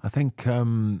 I think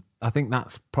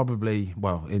that's probably,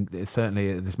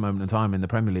 certainly at this moment in time in the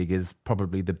Premier League, is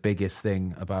probably the biggest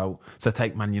thing about. So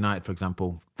take Man United, for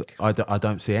example. I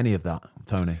don't see any of that,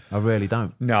 Tony. I really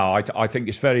don't. No, I think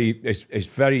it's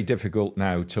very difficult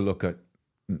now to look at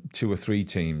 2 or 3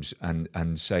 teams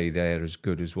and say they're as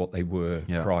good as what they were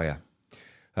prior.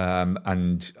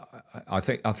 And I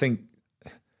think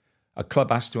a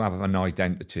club has to have an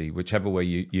identity, whichever way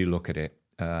you look at it.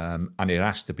 And it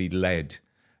has to be led,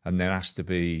 and there has to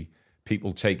be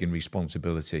people taking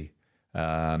responsibility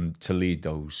to lead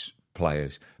those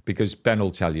players. Because Ben will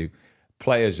tell you,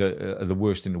 players are the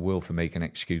worst in the world for making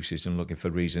excuses and looking for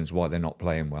reasons why they're not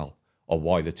playing well, or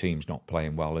why the team's not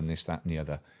playing well, and this, that, and the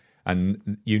other.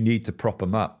 And you need to prop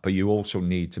them up, but you also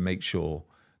need to make sure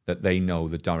that they know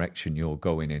the direction you're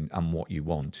going in and what you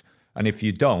want. And if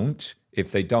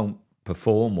they don't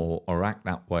perform or act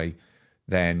that way,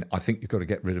 then I think you've got to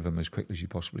get rid of them as quickly as you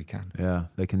possibly can. Yeah,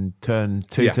 they can turn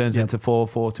 2 turns into 4,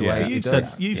 4 to 8.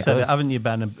 You've said it, haven't you,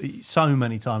 Ben, so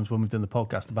many times when we've done the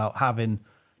podcast about having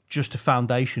just a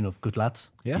foundation of good lads.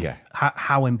 Yeah.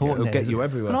 How important it'll it is. get you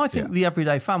everywhere. And I think the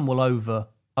everyday fan will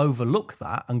overlook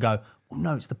that and go, well,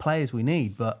 no, it's the players we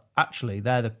need. But actually,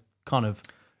 they're the kind of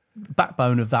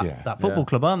backbone of that football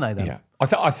club, aren't they, then? Yeah.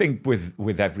 I think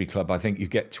with every club, I think you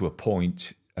get to a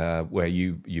point where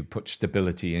you put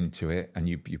stability into it, and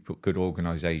you put good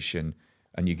organisation,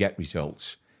 and you get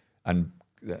results. And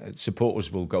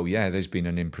supporters will go, yeah, there's been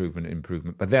an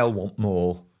improvement, but they'll want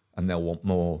more, and they'll want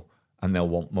more, and they'll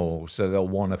want more. So they'll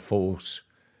want to force,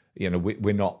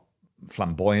 we're not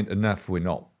flamboyant enough, we're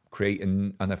not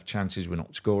creating enough chances, we're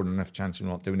not scoring enough chances, we're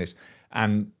not doing this.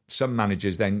 And some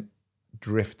managers then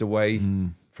drift away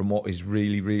from what is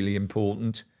really, really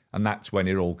important. And that's when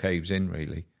it all caves in,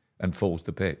 really, and falls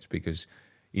to bits, because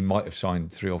he might have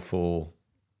signed 3 or 4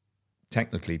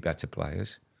 technically better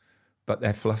players, but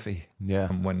they're fluffy. Yeah.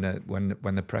 And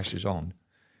when the pressure's on,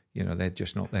 they're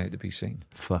just not there to be seen.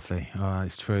 Fluffy. Oh,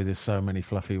 it's true. There's so many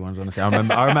fluffy ones, honestly.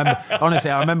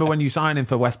 I remember when you signed him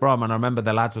for West Brom, and I remember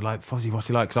the lads were like, "Fozzie, what's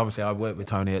he like?" Because obviously I worked with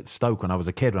Tony at Stoke when I was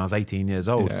a kid, when I was 18 years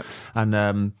old. Yeah. And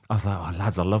I was like, "Oh,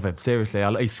 lads, I love him. Seriously,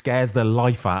 he scares the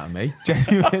life out of me."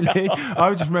 Genuinely.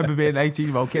 I just remember being an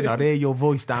 18-year-old kid, I'd hear your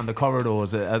voice down the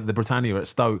corridors at the Britannia at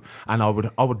Stoke, and I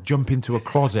would jump into a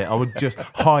closet. I would just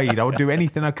hide. I would do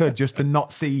anything I could just to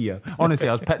not see you. Honestly,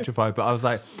 I was petrified. But I was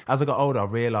like, as I got older, I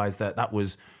realised that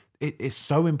was it's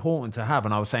so important to have.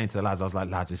 And I was saying to the lads, I was like,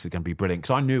 "Lads, this is going to be brilliant,"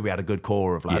 because I knew we had a good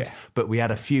core of lads, but we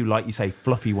had a few, like you say,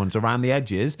 fluffy ones around the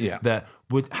edges that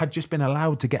had just been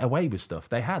allowed to get away with stuff.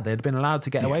 They'd been allowed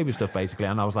to get away with stuff, basically.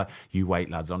 And I was like, "You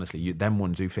wait, lads, honestly, them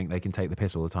ones who think they can take the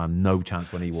piss all the time, no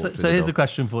chance when he walks through So here's a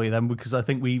question for you then, because I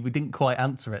think we didn't quite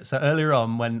answer it. So earlier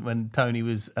on, when Tony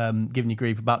was giving you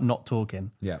grief about not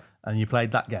talking, and you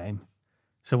played that game,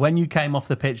 so when you came off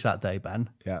the pitch that day, Ben,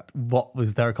 what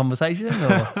was there a conversation?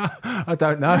 Or? I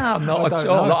don't know. No, not at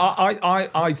all.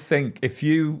 I think if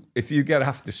you get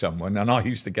after someone, and I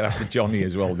used to get after Johnny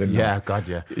as well, didn't I? Yeah, God,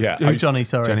 yeah. Who's Johnny?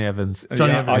 Sorry, Johnny Evans.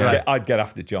 I'd get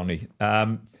after Johnny.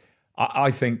 I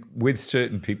think with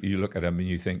certain people, you look at them and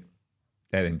you think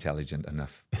they're intelligent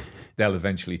enough. They'll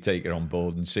eventually take it on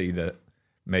board and see that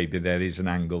maybe there is an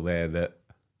angle there that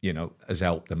has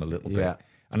helped them a little bit.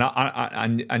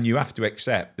 And you have to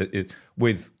accept that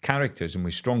with characters, and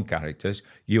with strong characters,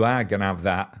 you are going to have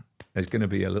that. There's going to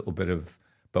be a little bit of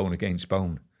bone against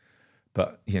bone,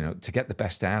 but to get the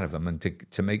best out of them, and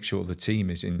to make sure the team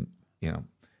is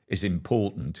is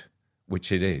important,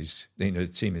 which it is. The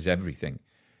team is everything.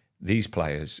 These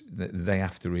players, they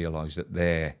have to realise that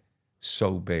they're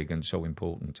so big and so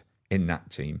important in that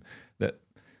team that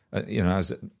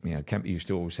Kemp used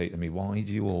to always say to me, "Why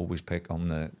do you always pick on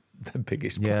the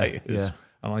biggest players?" Yeah.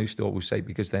 And I used to always say,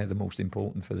 because they're the most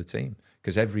important for the team.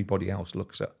 Because everybody else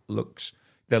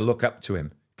they'll look up to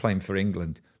him playing for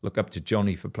England, look up to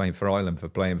Johnny for playing for Ireland, for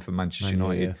playing for Manchester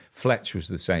United. Yeah. Fletch was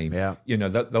the same. Yeah.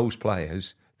 Those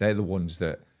players, they're the ones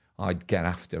that I'd get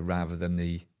after rather than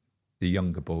the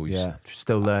younger boys. Yeah,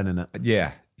 still learning it.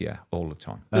 Yeah. Yeah, all the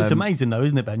time. It's amazing though,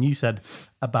 isn't it, Ben? You said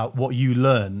about what you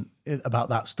learn about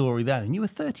that story then, and you were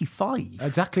 35.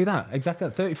 Exactly that.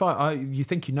 35. You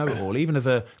think you know it all. Even as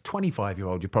a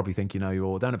 25-year-old, you probably think you know you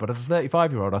all, don't it? But as a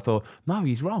 35-year-old, I thought, no,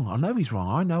 he's wrong. I know he's wrong.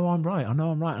 I know I'm right. And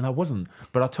I wasn't.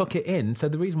 But I took it in. So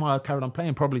the reason why I carried on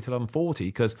playing probably till I'm 40,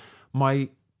 because my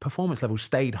performance level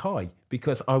stayed high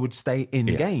because I would stay in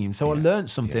games. So I learned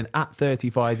something at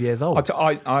 35 years old.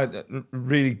 A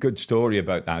really good story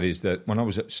about that is that when I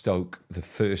was at Stoke the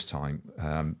first time,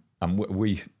 and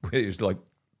it was like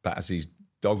Battersy's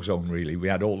dog zone, really. We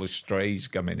had all the strays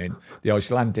coming in. The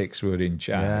Icelandics were in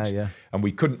charge. And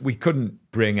we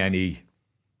couldn't bring any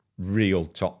real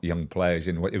top young players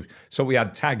in. So we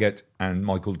had Taggart and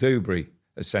Michael Dewberry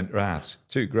as centre-halves,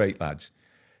 two great lads.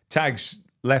 Tagg's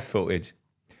left-footed,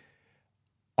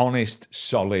 honest,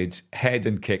 solid, head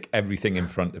and kick everything in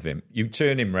front of him. You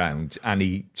turn him round and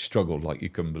he struggled like you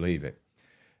couldn't believe it.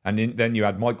 And then you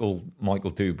had Michael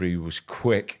Dewberry, who was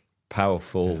quick,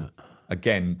 powerful,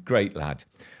 again, great lad.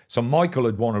 So Michael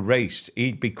had won a race.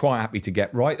 He'd be quite happy to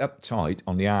get right up tight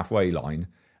on the halfway line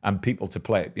and people to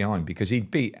play it behind because he'd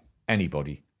beat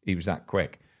anybody. He was that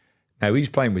quick. Now he's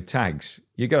playing with Tags.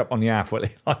 You get up on the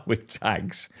halfway line with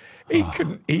Tags. He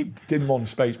didn't want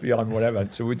space behind whatever.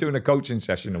 So we're doing a coaching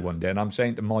session one day, and I'm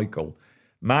saying to Michael,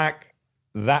 "Mark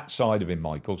that side of him,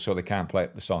 Michael, so they can't play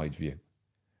up the side view."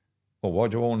 Well, why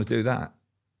do I want to do that?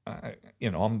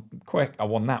 I'm quick. I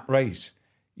won that race.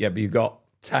 Yeah, but you've got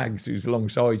Tags who's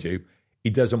alongside you. He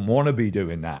doesn't want to be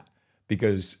doing that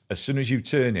because as soon as you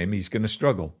turn him, he's going to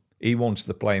struggle. He wants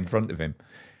to play in front of him.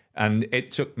 And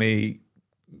it took me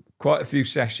quite a few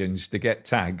sessions to get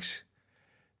Tags,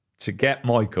 to get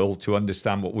Michael to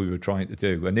understand what we were trying to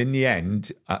do. And in the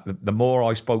end, the more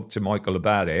I spoke to Michael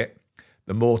about it,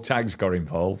 the more Tags got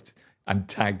involved, and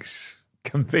Tags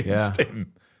convinced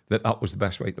him that was the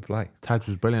best way to play. Tags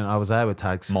was brilliant. I was there with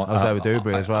Tags. I was there with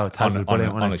Dewberry as well. Tags was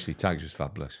brilliant. Honestly, Tags was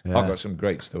fabulous. I've got some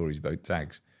great stories about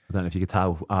Tags. I don't know if you could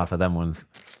tell half of them ones.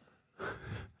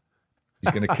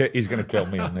 He's gonna kill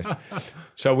me on this.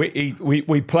 So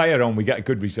we play at home. We get a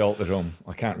good result at home.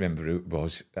 I can't remember who it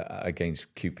was,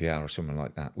 against QPR or something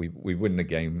like that. We win the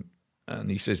game, and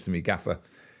he says to me, "Gaffer,"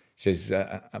 he says,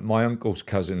 "my uncle's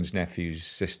cousin's nephew's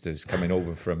sister's coming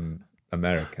over from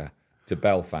America to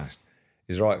Belfast.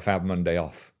 Is it right if I have Monday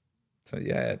off?" So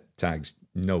yeah, Tags,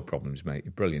 no problems, mate.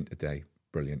 You're brilliant today,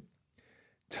 brilliant.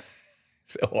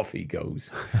 So off he goes.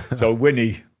 So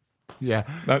Winnie. Yeah,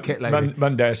 kit lady.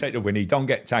 Monday, I say to Winnie, "Don't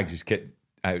get Tags' kit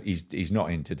out. He's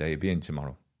not in today. He'll be in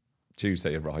tomorrow."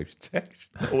 Tuesday arrives. Tags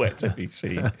nowhere to be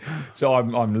seen. So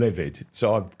I'm livid.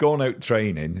 So I've gone out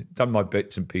training, done my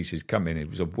bits and pieces, come in. It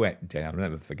was a wet day. I'll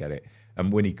never forget it.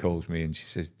 And Winnie calls me and she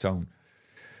says, "Tone,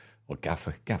 well,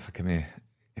 Gaffer, come here.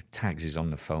 Tags is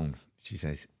on the phone." She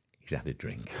says, "He's had a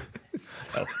drink."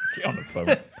 So get on the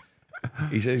phone.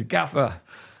 He says, "Gaffer,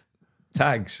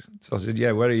 Tags." So I said,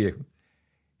 "Yeah, where are you?"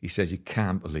 He says, "You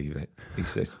can't believe it." He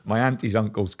says, "My auntie's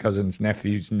uncle's cousin's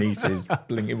nephews, nieces,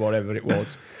 blingy whatever it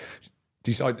was,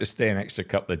 decided to stay an extra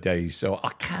couple of days, so I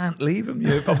can't leave them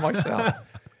here by myself."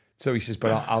 So he says,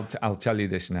 "But I'll tell you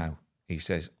this now." He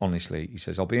says, "Honestly," he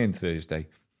says, "I'll be in Thursday,"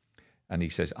 and he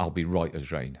says, "I'll be right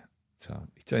as rain." So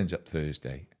he turns up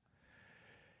Thursday.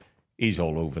 He's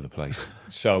all over the place.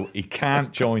 So he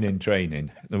can't join in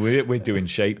training. We're doing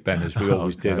shape, Ben, as we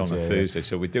always did on a Thursday.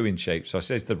 So we're doing shape. So I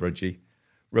says to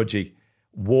Rudgy,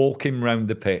 walk him round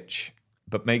the pitch,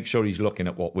 but make sure he's looking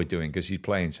at what we're doing because he's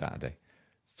playing Saturday.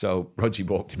 So Rudgy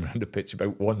walked him round the pitch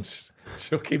about once,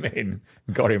 took him in,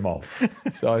 and got him off.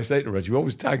 So I say to Rudgy, "What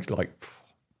was Tags like?"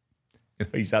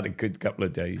 He's had a good couple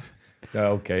of days.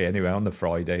 Okay, anyway, on the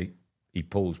Friday, he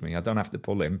pulls me. I don't have to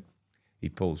pull him. He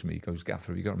pulls me. He goes,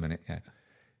 "Gaffer, have you got a minute?" Yeah.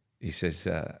 He says,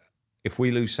 "If we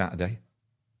lose Saturday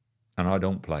and I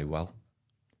don't play well,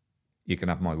 you can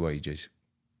have my wages."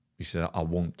 He said, "I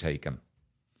won't take them."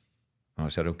 And I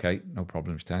said, "Okay, no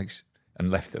problems, Tags." And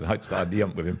left it. I started the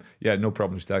ump with him. "Yeah, no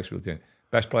problems, Tags. We'll do it."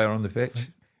 Best player on the pitch?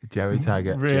 Jerry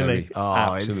Taggart. Really? Jerry. Oh,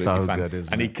 absolutely it's so fan. good,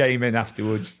 isn't and it? he came in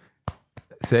afterwards.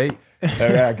 See?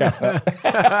 Gaffer.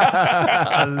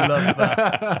 I love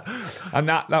that. And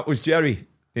that was Jerry.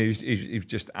 He was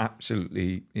just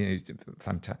absolutely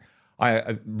fantastic.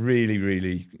 I really,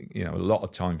 really, a lot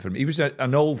of time for him. He was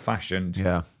an old-fashioned...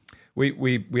 Yeah.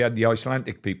 We had the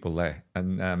Icelandic people there,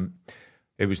 and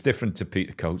it was different to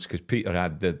Peter Coates because Peter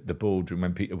had the boardroom.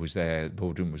 When Peter was there, the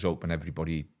boardroom was open,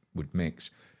 everybody would mix.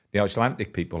 The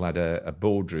Icelandic people had a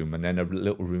boardroom and then a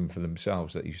little room for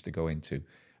themselves that they used to go into.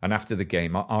 And after the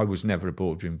game, I was never a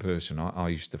boardroom person. I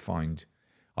used to find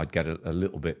I'd get a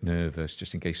little bit nervous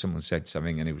just in case someone said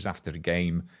something and it was after the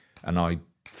game and I'd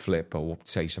flip or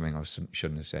say something I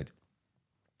shouldn't have said.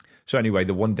 So anyway,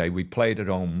 the one day we played at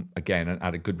home again and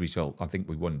had a good result. I think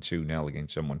we won 2-0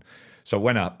 against someone. So I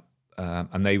went up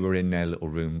and they were in their little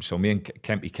room. So me and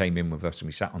Kempy came in with us and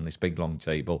we sat on this big long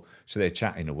table. So they're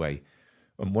chatting away.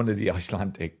 And one of the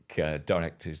Icelandic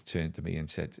directors turned to me and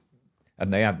said,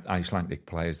 and they had Icelandic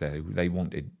players there who they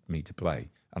wanted me to play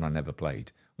and I never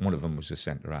played. One of them was a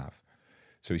centre half.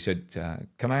 So he said,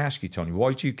 can I ask you, Tony,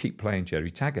 why do you keep playing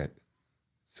Jerry Taggart?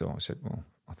 So I said, well,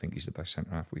 I think he's the best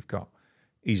centre half we've got.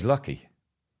 He's lucky.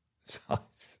 So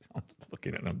I'm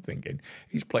looking at him thinking,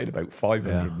 he's played about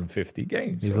 550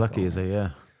 games. He's lucky, is he?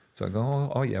 Yeah. So I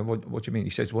go, oh yeah, what do you mean? He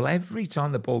says, well, every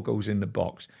time the ball goes in the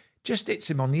box, just hits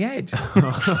him on the head.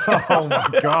 Oh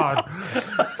my God.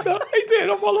 So he did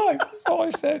on my life. So I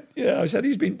said,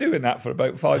 he's been doing that for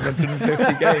about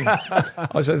 550 games.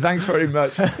 I said, thanks very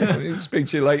much. Speak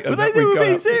to you later. But they were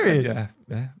being serious.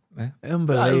 Yeah.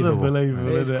 Unbelievable. That is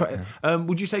unbelievable, isn't it?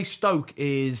 Would you say Stoke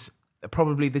is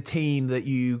probably the team that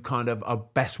you kind of are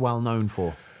best well known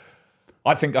for?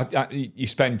 I think you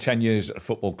spend 10 years at a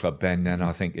football club, Ben, and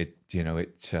I think it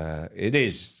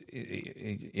is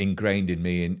ingrained in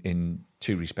me in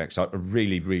two respects. I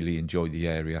really, really enjoyed the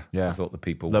area. Yeah. I thought the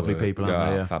people lovely people,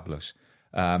 aren't they? Yeah. Fabulous.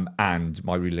 And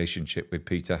my relationship with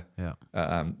Peter. Yeah.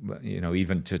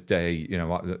 Even today,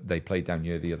 they played down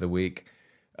here the other week.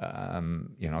 I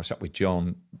sat with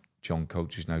John. John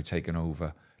Coates is now taken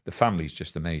over. The family's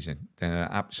just amazing. They're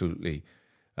absolutely.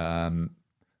 I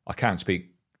can't speak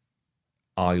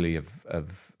highly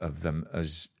of them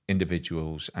as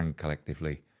individuals and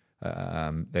collectively.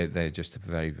 They're just a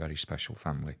very, very special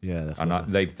family. Yeah, that's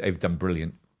and they've done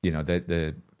brilliant.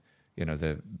 The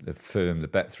firm, the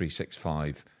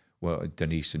Bet365, what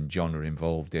Denise and John are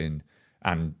involved in,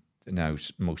 and now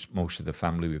most of the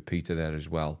family with Peter there as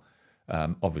well.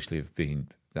 Obviously, have been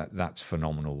that's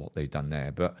phenomenal what they've done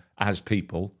there. But as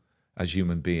people, as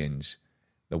human beings,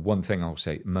 the one thing I'll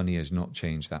say, money has not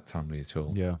changed that family at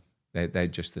all. Yeah. They're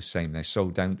just the same. They're so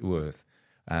down to earth,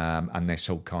 and they're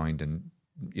so kind. And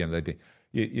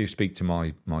you speak to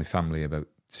my family about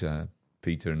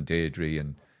Peter and Deirdre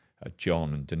and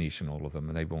John and Denise and all of them,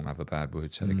 and they won't have a bad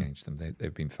word said against them.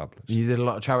 They've been fabulous. You did a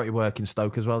lot of charity work in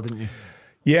Stoke as well, didn't you?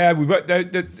 Yeah, we worked.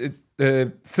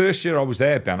 The first year I was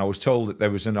there, Ben, I was told that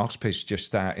there was an hospice just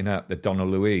starting up, the Donna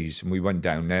Louise, and we went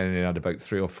down there and it had about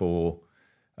 3 or 4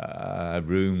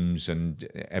 rooms and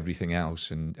everything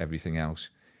else.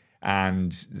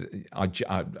 And I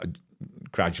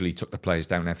gradually took the players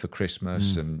down there for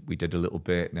Christmas and we did a little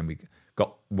bit and then we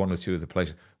got 1 or 2 of the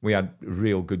players. We had a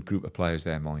real good group of players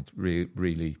there, mind.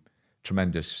 Really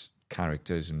tremendous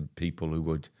characters and people who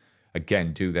would,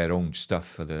 again, do their own stuff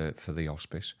for the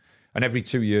hospice. And every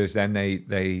 2 years then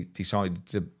they decided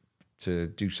to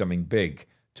do something big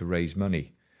to raise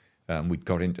money. We'd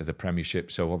got into the Premiership,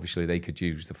 so obviously they could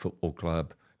use the football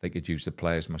club, they could use the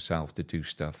players, myself, to do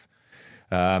stuff.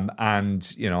 And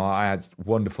I had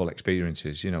wonderful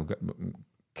experiences.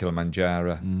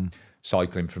 Kilimanjaro,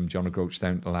 cycling from John O'Groats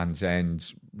down to Land's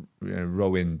End,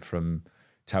 rowing from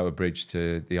Tower Bridge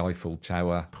to the Eiffel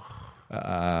Tower.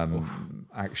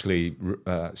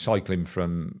 Cycling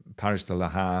from Paris to Le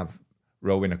Havre,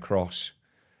 rowing across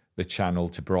the Channel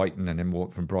to Brighton, and then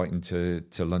walk from Brighton to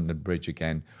London Bridge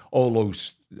again. All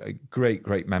those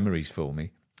great memories for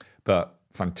me, but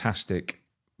fantastic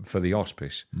for the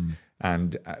hospice.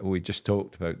 And we just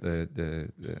talked about the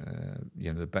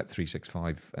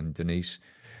Bet365 and Denise.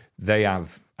 They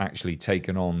have actually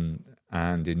taken on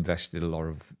and invested a lot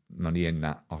of money in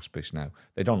that hospice now.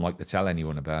 They don't like to tell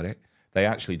anyone about it. They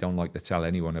actually don't like to tell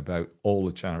anyone about all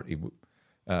the charity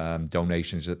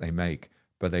donations that they make,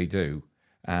 but they do.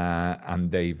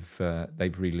 And they've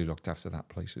really looked after that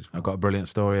place as well. I've got a brilliant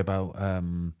story about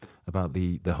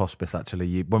the hospice.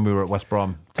 Actually, when we were at West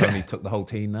Brom, Tony took the whole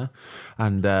team there,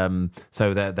 and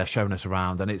so they're showing us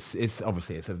around, and it's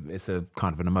obviously it's a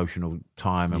kind of an emotional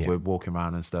time, and we're walking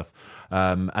around and stuff,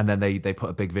 and then they put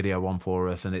a big video on for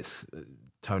us, and it's.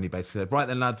 Tony basically said, right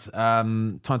then, lads,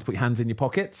 time to put your hands in your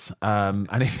pockets.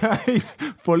 And he's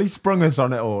fully sprung us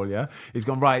on it all, yeah? He's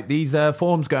gone, right, these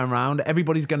forms going around,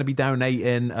 everybody's going to be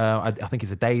donating, I think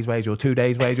it's a day's wage or 2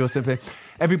 days' wage or something.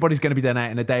 Everybody's going to be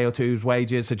donating a day or two's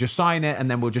wages, so just sign it and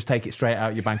then we'll just take it straight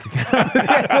out your bank account.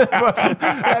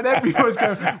 And everyone's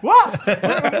going, what?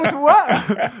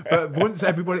 But once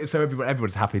everybody's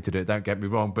happy to do it, don't get me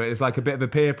wrong, but it's like a bit of a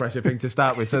peer pressure thing to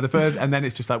start with. So and then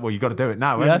it's just like, well, you've got to do it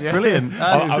now. Yeah, that's brilliant.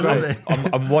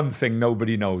 And one thing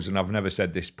nobody knows, and I've never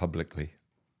said this publicly,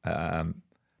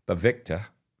 but Victor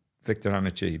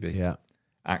Anachibi,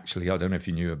 actually, I don't know if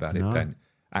you knew about it, Ben,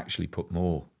 actually put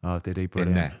more did he?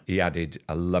 in there. He added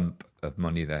a lump of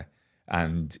money there.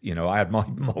 And, I had my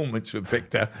moments with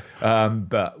Victor,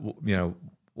 but,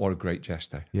 what a great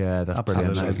gesture. Yeah, that's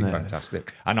brilliant, Absolutely isn't it?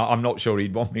 fantastic. And I'm not sure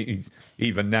he'd want me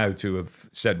even now to have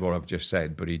said what I've just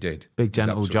said, but he did. Big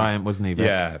gentle giant, wasn't he, Vic?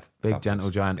 Yeah. Big fabulous. gentle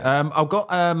giant.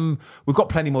 Yeah. We've got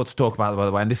plenty more to talk about, by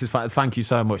the way, and this is thank you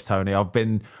so much, Tony.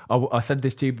 I said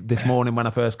this to you this morning when I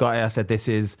first got here. I said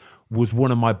was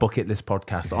one of my bucket list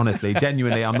podcasts. Honestly,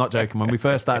 genuinely, I'm not joking. When we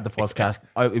first started the podcast,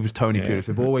 it was Tony Pulis.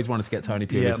 We've always wanted to get Tony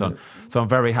Pulis on, so I'm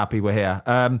very happy we're here.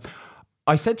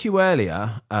 I said to you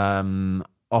earlier,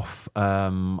 off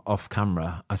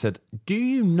camera, I said, do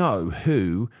you know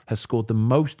who has scored the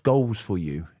most goals for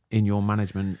you in your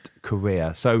management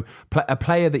career? So a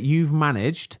player that you've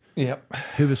managed,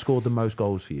 who has scored the most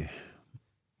goals for you?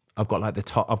 I've got the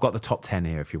top 10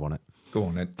 here if you want it. Go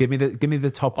on then. Give me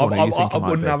the top one. I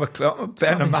wouldn't have a clue. I'm a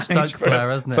better managed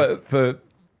for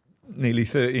nearly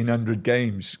 1,300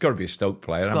 games. It's got to be a Stoke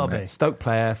player, hasn't it? Stoke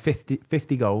player,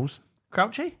 50 goals.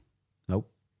 Crouchy? Nope.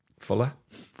 Fuller.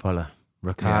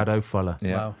 Ricardo Fuller.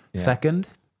 Yeah. Wow. Yeah. Second,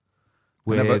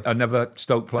 Another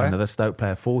Stoke player. Another Stoke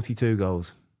player, 42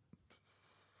 goals.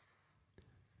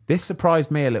 This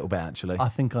surprised me a little bit, actually. I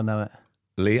think I know it.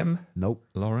 Liam. Nope.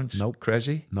 Lawrence. Nope.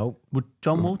 Crazy. Nope. Would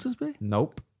John Walters be?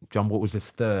 Nope. John Waters is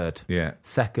third. Yeah.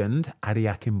 Second, Adi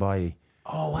Akinbaye.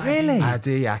 Oh, really?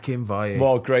 Adi Akinbaye.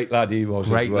 What a great lad he was.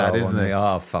 Great as well, lad, isn't wasn't he?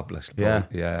 Oh, fabulous. Yeah.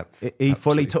 Yeah. He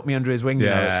fully took me under his wing,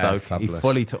 at Stoke. Fabulous. He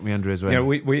fully took me under his wing.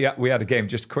 We had a game,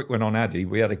 just a quick one on Addy.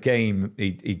 We had a game,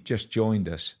 he just joined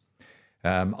us.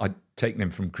 I'd taken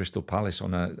him from Crystal Palace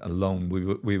on a loan.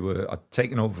 I'd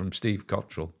taken over from Steve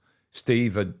Cottrell.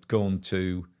 Steve had gone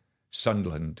to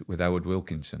Sunderland with Howard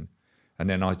Wilkinson, and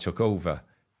then I took over.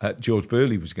 George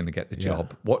Burley was going to get the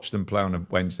job. Watched them play on a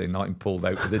Wednesday night and pulled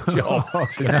out of the job.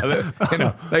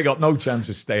 So, they got no chance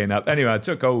of staying up. Anyway, I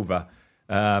took over,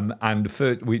 and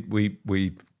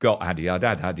we got Addy. I'd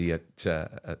had Addy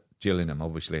at Gillingham.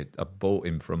 Obviously, I bought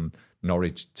him from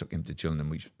Norwich, took him to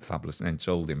Gillingham, which was fabulous, and then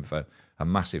sold him for a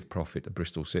massive profit to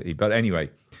Bristol City. But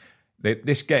anyway,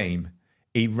 this game,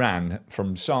 he ran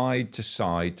from side to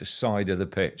side to side of the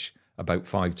pitch about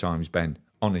 5 times, Ben,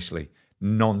 honestly,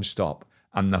 non-stop.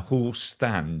 And the whole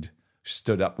stand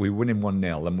stood up. We were winning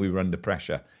 1-0 and we were under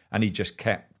pressure. And he just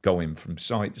kept going from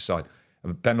side to side.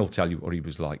 And Ben will tell you what he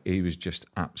was like. He was just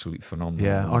absolutely phenomenal.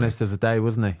 Yeah, honest as a day,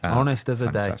 wasn't he? Honest as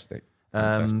a fantastic. day.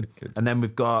 Fantastic kid. And then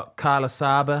we've got Carlos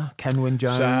Saba, Kenwyn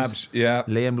Jones, Sabs, yeah.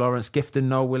 Liam Lawrence, Gifton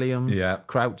Noel Williams, Yeah.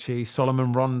 Crouchy,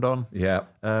 Solomon Rondon, Yeah.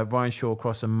 Ryan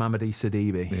Shawcross and Mamadi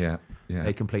Sidibe. Yeah. Yeah.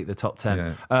 They complete the top 10.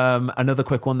 Yeah. Another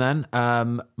quick one then.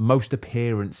 Most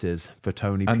appearances for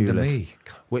Tony Under Pulis. me.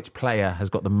 Which player has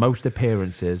got the most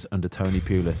appearances under Tony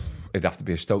Pulis? It'd have to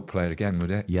be a Stoke player again,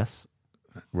 would it? Yes.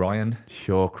 Ryan.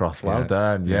 Shawcross. Well Yeah.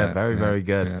 done. Yeah, very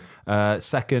good.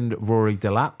 Second, Rory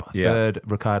Delap. Yeah. Third,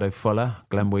 Ricardo Fuller.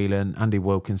 Glenn Whelan. Andy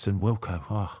Wilkinson. Wilco.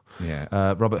 Oh.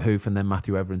 Yeah. Robert Hoof and then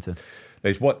Matthew Everington.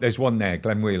 There's one there,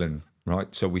 Glenn Whelan,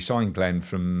 right? So we signed Glenn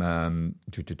from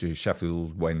to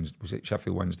Sheffield Wednesday. Was it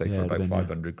Sheffield Wednesday for about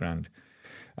 500 grand?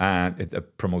 And at a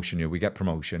promotion year, we get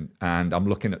promotion. And I'm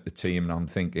looking at the team and I'm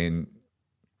thinking,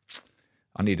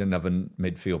 I need another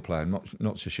midfield player. I'm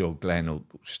not so sure Glenn will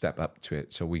step up to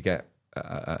it. So we get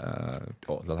the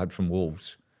lad from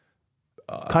Wolves,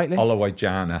 Kitely? Olaway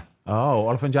Jana. Oh,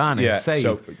 Olafunjani. Yeah, Save.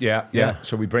 so yeah.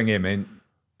 So we bring him in.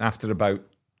 After about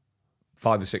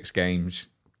 5 or 6 games,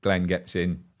 Glenn gets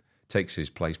in, takes his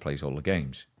place, plays all the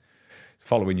games. The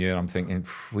following year, I'm thinking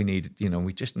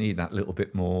we just need that little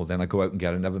bit more. Then I go out and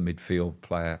get another midfield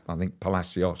player. I think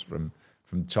Palacios from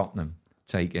Tottenham.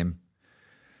 Take him.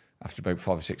 After about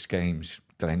 5 or 6 games,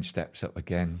 Glenn steps up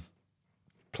again,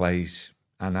 plays,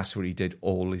 and that's what he did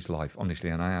all his life, honestly.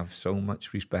 And I have so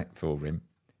much respect for him.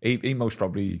 He most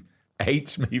probably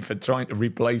hates me for trying to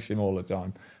replace him all the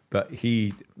time, but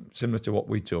he, similar to what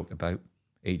we talked about,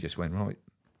 he just went, right,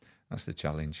 that's the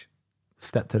challenge.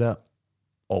 Stepped it up.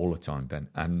 All the time, Ben.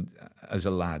 And as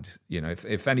a lad,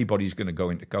 if anybody's going to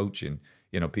go into coaching,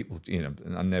 people,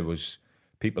 and there was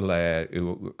people there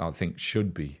who I think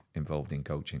should be involved in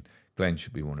coaching. Glenn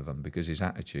should be one of them because his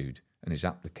attitude and his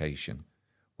application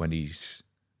when he's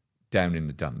down in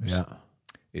the dumps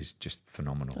is just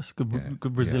phenomenal. That's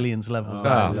good resilience levels.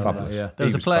 Fabulous. Yeah. There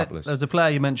was Fabulous. a player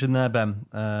you mentioned there, Ben,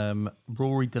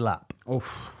 Rory Delap.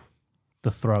 The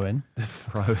throw-in.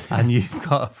 And you've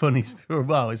got a funny story.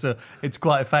 Well, it's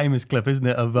quite a famous clip, isn't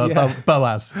it, of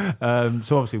Boaz?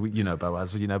 So obviously,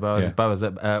 Boaz. Boaz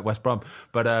at West Brom.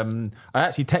 But I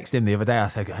actually texted him the other day. I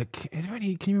said,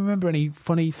 can you remember any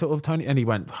funny sort of Tony? And he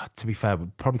went, to be fair, we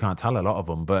probably can't tell a lot of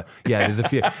them. But yeah, there's a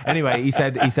few. Anyway, he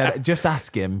said, just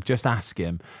ask him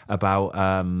about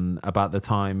the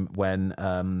time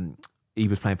when he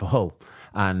was playing for Hull.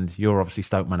 And you're obviously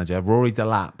Stoke manager, Rory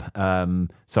Delap.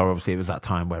 So obviously it was that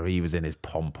time where he was in his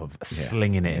pomp of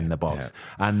slinging it in the box.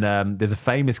 Yeah. And there's a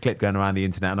famous clip going around the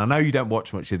internet. And I know you don't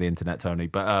watch much of the internet, Tony,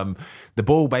 but the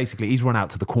ball basically, he's run out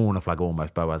to the corner flag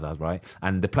almost, Boaz has, right?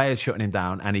 And the player's shutting him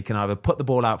down, and he can either put the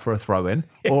ball out for a throw-in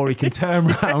or he can turn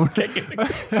around. Kicking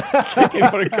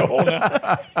for a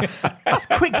corner. That's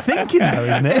quick thinking though,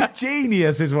 isn't it? It's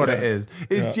genius is what it is.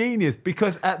 It's genius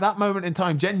because at that moment in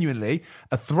time, genuinely,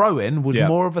 a throw-in was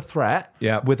more of a threat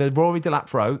with a Rory Delap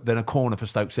throw than a corner for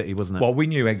Stoke City, wasn't it? Well, we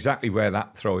knew exactly where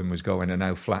that throw-in was going and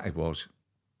how flat it was.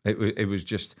 It was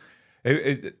just...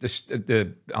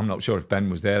 I'm not sure if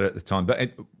Ben was there at the time,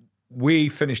 but we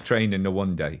finished training the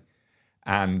one day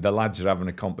and the lads are having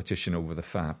a competition over the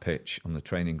far pitch on the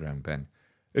training ground, Ben.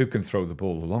 Who can throw the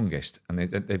ball the longest? And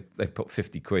they've put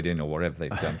 50 quid in or whatever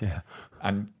they've done.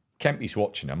 And Kempy's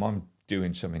watching them. I'm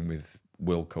doing something with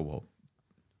Wilco or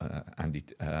Andy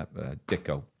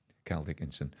Dicko, Cal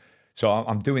Dickinson. So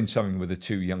I'm doing something with the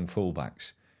two young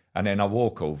fullbacks. And then I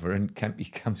walk over and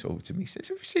Kempy comes over to me and says,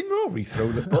 "Have you seen Rory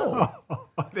throw the ball?"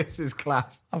 This is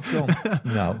class. I've gone,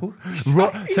 no.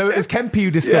 It was Kempy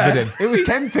who discovered him. It was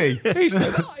Kempy.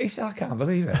 He said, "I can't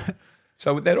believe it."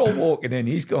 So they're all walking in.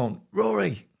 He's gone,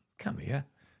 "Rory, come here."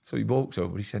 So he walks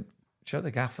over. He said, "Show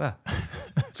the gaffer."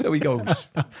 So he goes,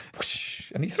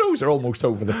 whoosh, and he throws her almost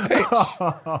over the pitch.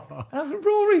 And I said,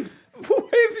 "Rory,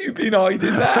 where have you been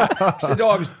hiding that?" He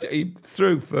said, he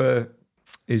threw for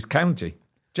his county.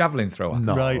 Javelin thrower.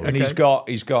 No. Right, and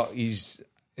okay. is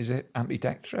it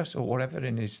ambidextrous or whatever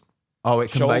in his it can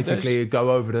shoulders? basically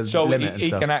go over the limit and he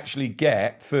stuff. can actually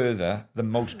get further than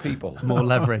most people. More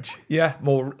leverage. Yeah,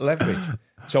 more leverage.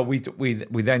 So we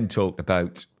then talked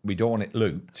about we don't want it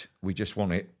looped, we just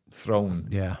want it thrown.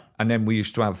 Yeah. And then we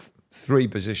used to have 3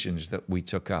 positions that we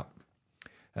took up.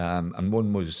 And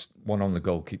one was one on the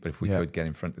goalkeeper if we could get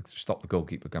in front, stop the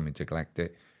goalkeeper coming to collect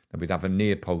it. Then we'd have a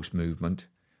near post movement.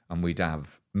 And we'd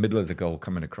have middle of the goal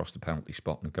coming across the penalty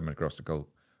spot and coming across the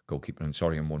goalkeeper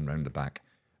and one round the back.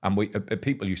 And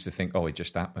people used to think, it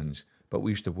just happens. But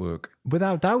we used to work.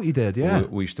 Without doubt you did, yeah.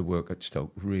 We used to work at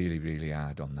Stoke really, really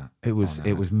hard on that. It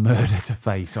was murder to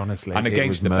face, honestly. And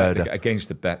against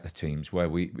the better teams where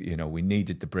we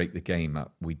needed to break the game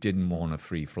up. We didn't want a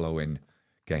free-flowing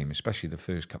game, especially the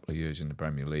first couple of years in the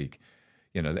Premier League.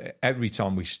 You know, every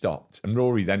time we stopped, and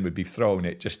Rory then would be throwing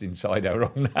it just inside our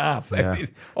own half. Yeah.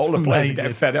 All the players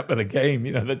get fed up with the game.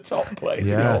 You know, the top players.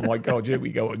 Yeah. Oh my God, here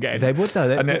we go again. They would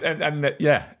though.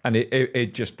 And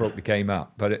it just broke the game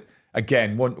up. But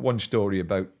again, one story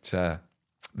about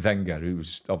Wenger,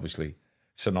 who's obviously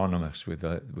synonymous with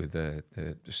the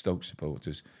Stoke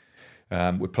supporters.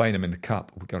 We're playing him in the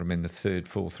cup. We got him in the 3rd,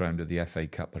 4th round of the FA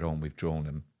Cup at home. We've drawn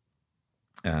him,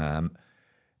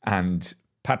 and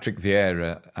Patrick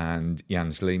Vieira and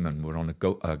Jans Lehmann were on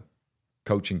a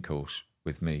coaching course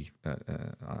with me.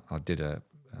 I did a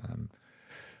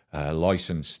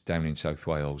licence down in South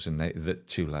Wales, and the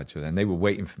 2 lads were there, and they were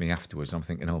waiting for me afterwards. I'm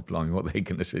thinking, oh, blimey, what are they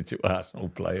going to say to Arsenal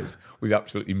players? We've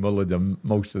absolutely mullered them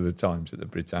most of the times at the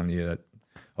Britannia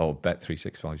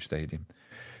Bet365 Stadium.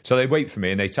 So they wait for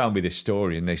me, and they tell me this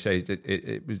story, and they say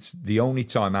it was the only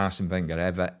time Arsene Wenger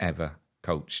ever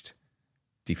coached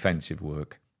defensive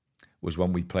work was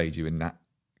when we played you in that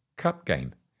cup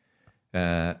game.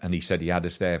 And he said he had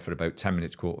us there for about 10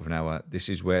 minutes, quarter of an hour. This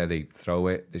is where they throw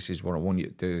it. This is what I want you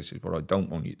to do. This is what I don't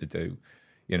want you to do.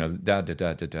 You know,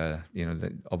 You know,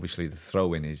 obviously the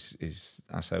throw-in is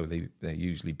that's how they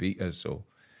usually beat us. So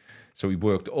he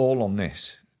worked all on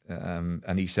this.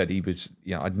 And he said he was,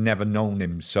 I'd never known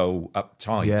him so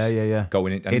uptight. Yeah.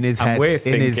 Going in. In his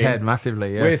head,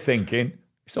 massively, yeah. We're thinking,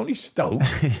 it's only Stoke.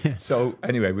 So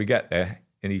anyway, we get there.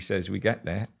 And he says, we get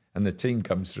there, and the team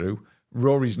comes through.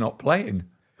 Rory's not playing.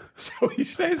 So he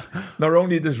says, not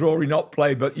only does Rory not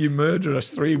play, but you murder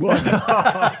us 3-1.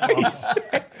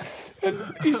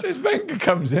 He says, Wenger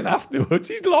comes in afterwards.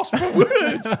 He's lost for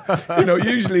words.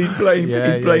 Usually he'd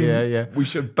blame we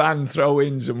should ban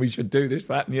throw-ins and we should do this,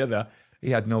 that, and the other.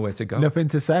 He had nowhere to go. Nothing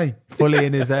to say. Fully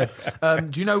in his head.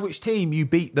 Do you know which team you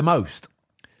beat the most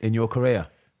in your career?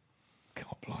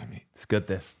 God blimey. It's good,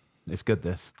 this.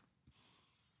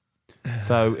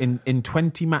 So in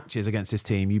 20 matches against this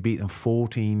team, you beat them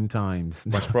 14 times.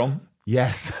 West Brom?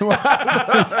 Yes.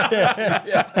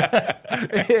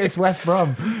 It's West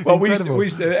Brom. Well, we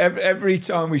used to, every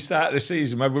time we started the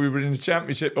season, whether we were in the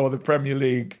Championship or the Premier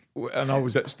League, and I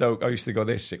was at Stoke, I used to go,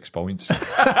 there's 6 points. Probably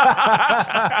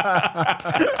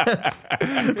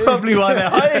why they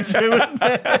hired you, wasn't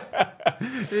it?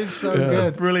 It's so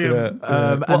good. Brilliant.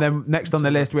 And then next on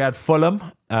the list, we had Fulham.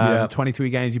 23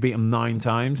 games, you beat them 9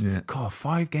 times. Yeah. God,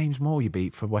 5 games more you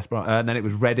beat for West Brom. And then it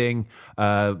was Reading,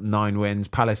 9 wins.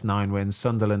 Palace, 9 wins.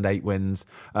 Sunderland, 8 wins.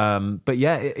 But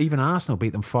yeah, even Arsenal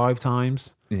beat them 5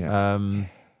 times. Yeah.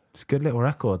 It's a good little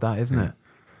record, that, isn't it?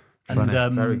 Funny.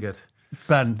 And, very good.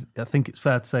 Ben, I think it's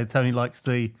fair to say Tony likes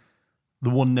the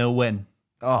 1-0 win.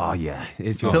 Oh, yeah.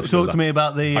 It's Talk to me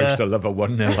about the... I used to love a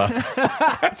 1-0.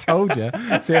 I told you.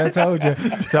 See, I told you.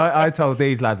 So I told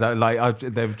these lads, they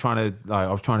were trying to, I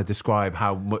was trying to describe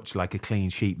how much like a clean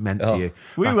sheet meant to you.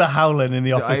 We were howling in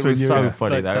the office It when was you so were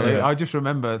funny though. I just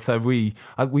remember, so we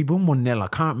won 1-0. I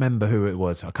can't remember who it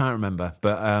was. I can't remember.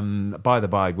 But by the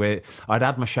by, I'd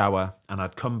had my shower and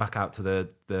I'd come back out to the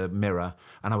mirror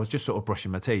and I was just sort of brushing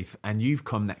my teeth, and you've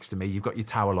come next to me, you've got your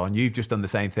towel on, you've just done the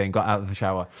same thing, got out of the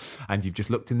shower, and you've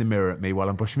just looked in the mirror at me while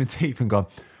I'm brushing my teeth and gone,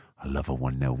 I love a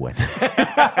 1-0 win.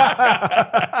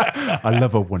 I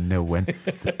love a 1-0 win.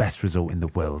 It's the best result in the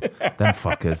world. Them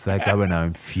fuckers, they're going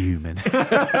home fuming.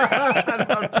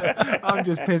 I'm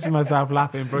just pissing myself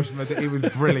laughing, brushing my teeth. It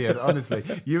was brilliant, honestly.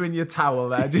 You and your towel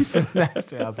there, just next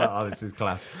to it. I was like, oh, this is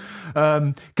class.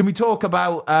 Can we talk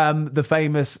about the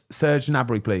famous Serge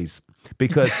Gnabry, please?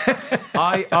 Because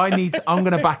I'm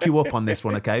going to back you up on this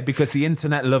one, okay? Because the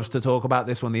internet loves to talk about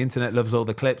this one. The internet loves all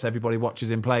the clips. Everybody watches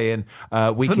him playing.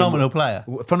 Phenomenal player.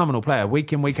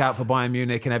 Week in, week out for Bayern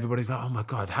Munich, and everybody's like, oh my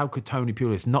God, how could Tony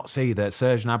Pulis not see that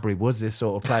Serge Gnabry was this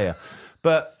sort of player?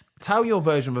 But tell your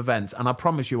version of events, and I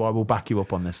promise you I will back you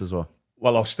up on this as well.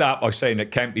 Well, I'll start by saying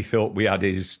that Kempy thought we had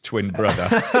his twin brother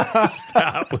to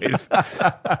start with.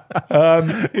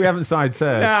 We haven't signed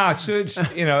Serge. Nah, Serge,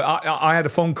 I had a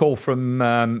phone call from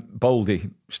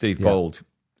Boldy, Steve Bold,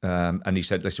 and he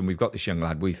said, listen, we've got this young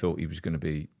lad. We thought he was going to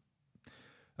be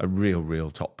a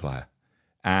real top player.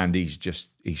 And he's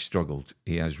struggled.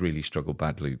 He has really struggled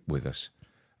badly with us.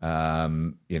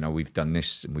 We've done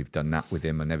this and we've done that with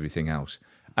him and everything else.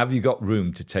 Have you got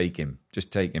room to take him?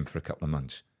 Just take him for a couple of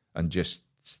months. And just,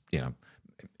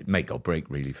 make or break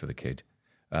really for the kid.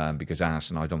 Because I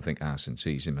don't think Arsene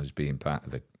sees him as being part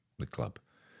of the club.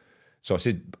 So I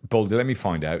said, Baldy, let me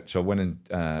find out. So I went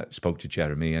and spoke to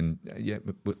Jeremy and,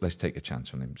 let's take a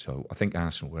chance on him. So I think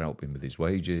Arsenal were helping with his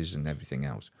wages and everything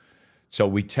else. So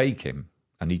we take him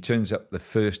and he turns up the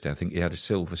first day. I think he had a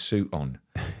silver suit on.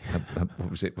 What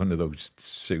was it? One of those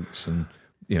suits and,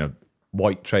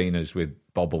 white trainers with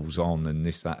bobbles on and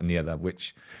this, that and the other,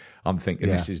 which... I'm thinking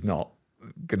this is not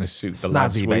going to suit the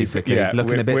lads. Snazzy, basically.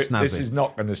 Looking a bit snazzy. This is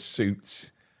not going to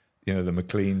suit, the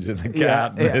McLeans and the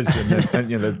Gardners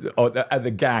and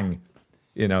the gang,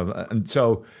 And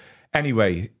so,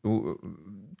 anyway,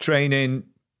 training,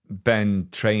 Ben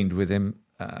trained with him.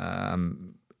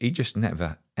 He just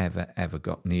never, ever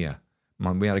got near.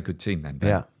 Man, we had a good team then,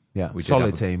 Ben. Yeah.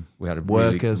 Solid team. We had a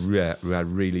workers. We had a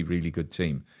really, really good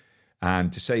team.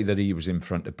 And to say that he was in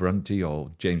front of Brunty or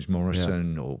James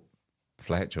Morrison or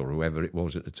Fletch or whoever it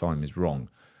was at the time is wrong.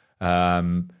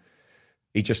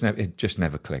 It just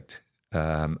never clicked.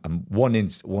 And one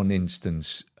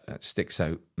instance sticks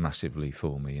out massively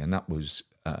for me, and that was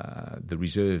the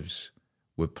reserves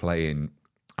were playing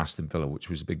Aston Villa, which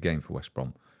was a big game for West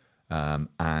Brom.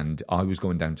 And I was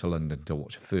going down to London to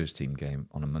watch a first team game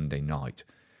on a Monday night.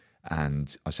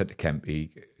 And I said to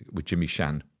Kempy, with Jimmy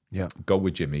Shan, go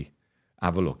with Jimmy.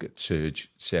 Have a look at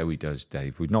Serge, see how he does,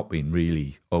 Dave. We've not been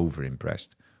really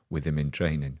over-impressed with him in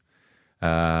training.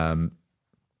 And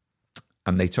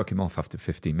they took him off after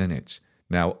 50 minutes.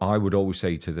 Now, I would always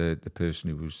say to the person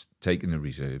who was taking the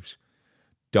reserves,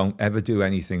 don't ever do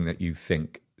anything that you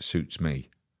think suits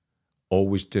me.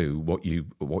 Always do what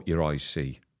your eyes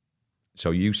see.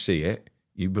 So you see it,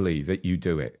 you believe it, you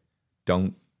do it.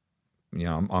 Don't,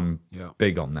 I'm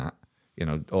big on that.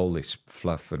 All this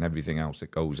fluff and everything else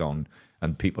that goes on,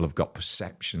 and people have got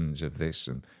perceptions of this,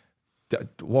 and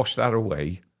wash that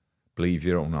away. Believe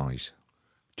your own eyes.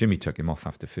 Jimmy took him off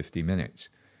after 50 minutes.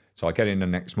 So I get in the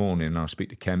next morning and I speak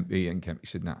to Kempy, and Kempy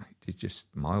said, nah, he's just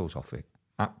miles off it.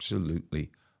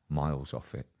 Absolutely miles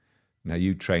off it. Now,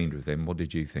 you trained with him. What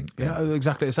did you think? Yeah,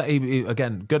 exactly. It's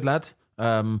again, good lad,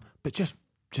 but just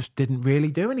just didn't really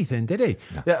do anything, did he?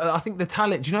 No. I think the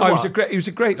talent. Do you know what? He was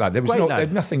a great lad. There was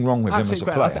there's nothing wrong with him as a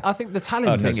player. I think the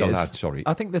talent thing is. Lad, sorry.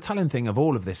 I think the talent thing of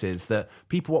all of this is that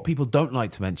what people don't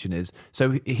like to mention is,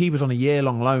 so he was on a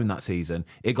year-long loan that season.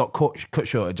 It got cut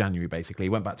short of January. Basically, he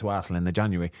went back to Arsenal in the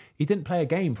January. He didn't play a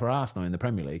game for Arsenal in the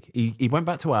Premier League. He went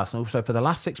back to Arsenal. So for the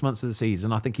last 6 months of the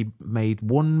season, I think he made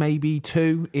one, maybe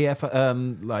two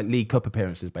like League Cup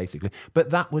appearances, basically. But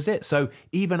that was it. So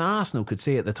even Arsenal could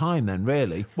see at the time, then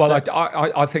really. Well,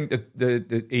 I think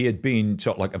that he had been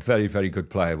sort of like a very, very good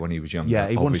player when he was younger. Yeah,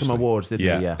 he won some awards, didn't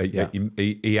he? Yeah.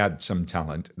 He had some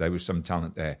talent. There was some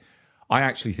talent there. I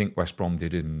actually think West Brom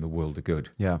did him the world of good.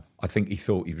 Yeah. I think he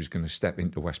thought he was going to step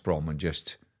into West Brom and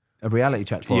just... A reality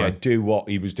check for him. Do what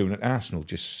he was doing at Arsenal,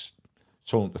 just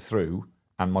saunter through,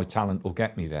 and my talent will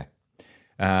get me there.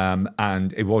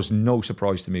 And it was no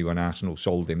surprise to me when Arsenal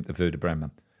sold him to Werder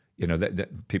Bremen. You know,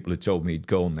 that people had told me he'd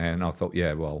gone there, and I thought,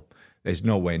 yeah, well... There's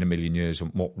no way in a million years on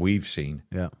what we've seen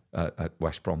at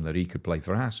West Brom that he could play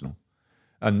for Arsenal.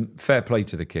 And fair play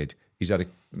to the kid. He's had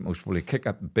most probably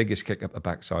biggest kick up the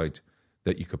backside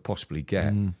that you could possibly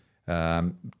get.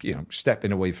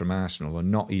 Stepping away from Arsenal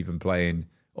and not even playing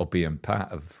or being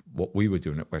part of what we were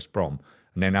doing at West Brom,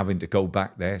 and then having to go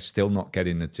back there, still not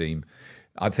getting the team.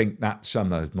 I think that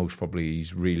summer, most probably,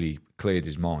 he's really cleared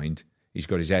his mind. He's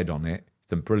got his head on it. He's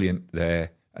done brilliant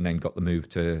there, and then got the move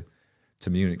to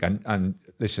Munich. And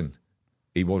listen,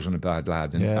 he wasn't a bad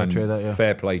lad. And true that,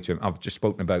 fair play to him. I've just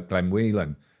spoken about Glenn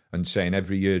Whelan and saying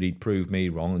every year he'd prove me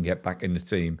wrong and get back in the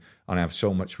team, and I have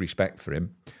so much respect for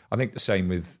him. I think the same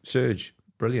with Serge.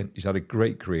 Brilliant. He's had a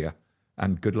great career,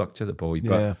 and good luck to the boy.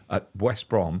 But at West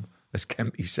Brom, as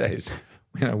Kempy says,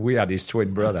 we had his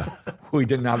twin brother. We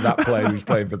didn't have that player who's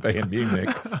playing for Bayern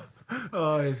Munich.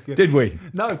 Oh, it's good. Did we?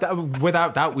 No,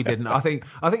 without doubt we didn't. I think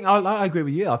I agree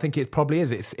with you. I think it probably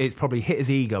is. It's probably hit his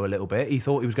ego a little bit. He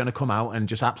thought he was going to come out and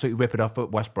just absolutely rip it off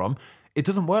at West Brom. It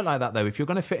doesn't work like that, though. If you're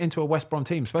going to fit into a West Brom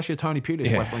team, especially a Tony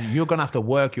Pulis West Brom, you're going to have to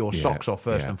work your socks off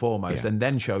first and foremost, and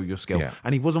then show your skill. Yeah.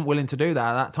 And he wasn't willing to do that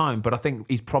at that time. But I think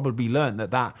he's probably learned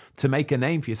that to make a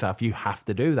name for yourself, you have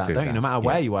to do that, don't you? No matter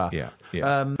where you are. Yeah.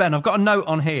 Ben, I've got a note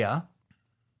on here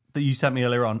that you sent me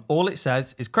earlier on. All it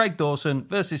says is Craig Dawson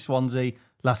versus Swansea,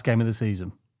 last game of the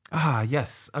season. Ah,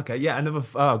 yes. Okay, yeah,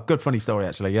 another good funny story,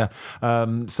 actually, yeah.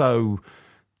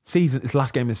 It's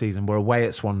last game of the season. We're away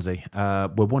at Swansea.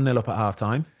 We're 1-0 up at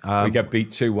half-time. We get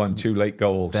beat 2-1, 2 late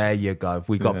goals. There you go.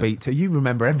 We got beat 2. You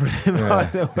remember everything, by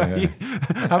the way.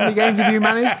 How many games have you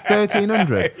managed?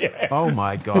 1,300? Oh,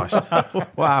 my gosh.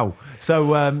 Wow.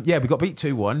 So, we got beat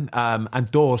 2-1.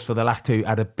 And Dawes, for the last 2,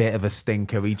 had a bit of a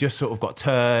stinker. He just sort of got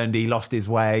turned. He lost his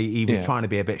way. He was trying to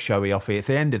be a bit showy-offy. It's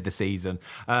the end of the season.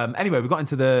 Anyway, we got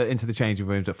into the changing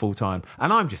rooms at full-time.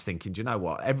 And I'm just thinking, do you know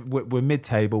what? We're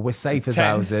mid-table. We're safe as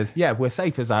houses. Yeah, we're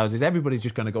safe as houses. Everybody's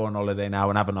just going to go on holiday now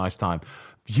and have a nice time.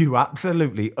 You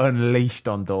absolutely unleashed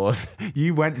on Dawes.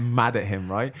 You went mad at him,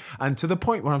 right? And to the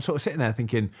point where I'm sort of sitting there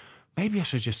thinking, maybe I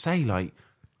should just say, like,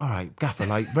 all right, Gaffer,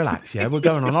 like, relax, yeah? We're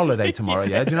going on holiday tomorrow,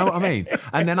 yeah? Do you know what I mean?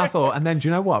 And then I thought, do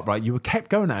you know what, right? You kept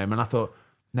going at him, and I thought,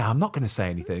 no, I'm not going to say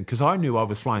anything because I knew I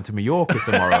was flying to Mallorca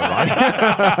tomorrow, right?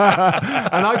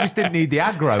 And I just didn't need the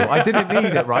aggro. I didn't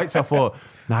need it, right? So I thought,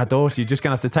 nah, Dawes, you're just going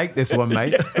to have to take this one,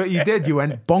 mate. But you did. You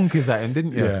went bonkers at him,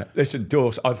 didn't you? Yeah. Listen,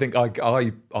 Dawes, I think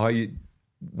I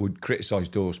would criticise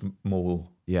Dawes more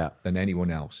than anyone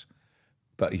else.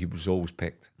 But he was always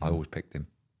picked. I always picked him.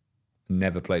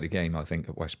 Never played a game, I think,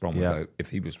 at West Brom without,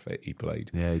 if he was fit, he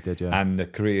played. Yeah, he did, yeah. And the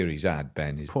career he's had,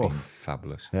 Ben, has been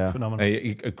fabulous. Yeah. Phenomenal.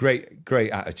 A great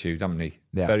attitude, haven't he?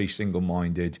 Yeah. Very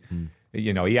single-minded.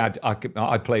 You know,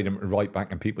 I played him right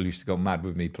back and people used to go mad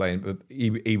with me playing, but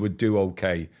he would do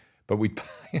okay. But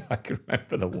I can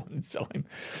remember the one time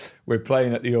we're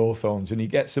playing at the Hawthorns and he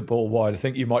gets the ball wide. I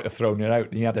think you might have thrown it out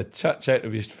and he had a touch out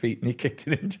of his feet and he kicked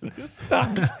it into the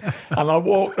stand. And I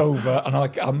walked over and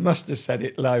I must have said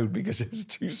it loud because it was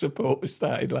two supporters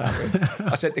started laughing.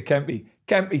 I said to Kempy,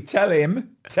 tell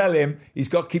him he's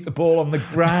got to keep the ball on the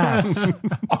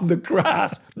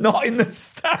grass, not in the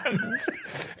stands.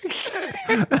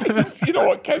 You know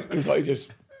what Kempy was like,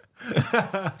 just...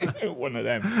 one of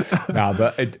them. No,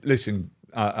 but listen,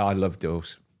 I love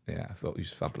Dawes. Yeah, I thought he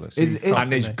was fabulous.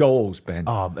 And his goals, Ben.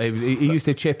 Oh, he used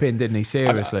to chip in, didn't he?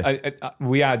 Seriously.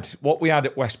 We had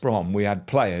at West Brom. We had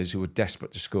players who were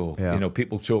desperate to score. Yeah. You know,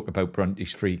 people talk about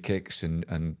Brunty's free kicks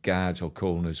and guards or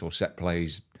corners or set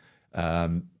plays,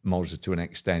 Mozza to an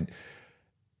extent.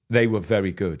 They were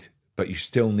very good, but you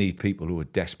still need people who are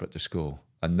desperate to score.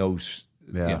 And those,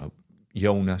 you know,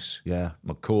 Jonas,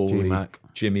 McCauley, G-Mac.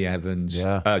 Johnny Evans,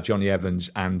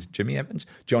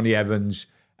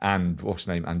 and what's his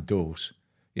name, and Dawes.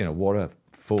 You know, what a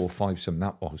 4, 5, something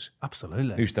that was.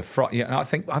 Absolutely. Used to I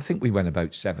think we went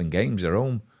about 7 games at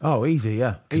home. Oh, easy,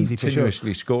 yeah. Easy for sure.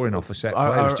 Continuously scoring off a set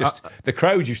play. It was just the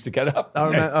crowd used to get up.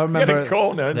 I remember get a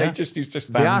corner and they just used to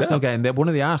stand the Arsenal up. game. One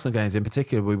of the Arsenal games in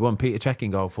particular, we won Peter Cech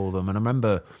in goal for them, and I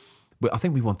remember. I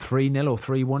think we won 3-0 or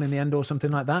 3-1 in the end or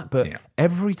something like that. But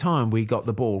every time we got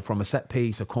the ball from a set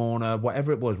piece, a corner,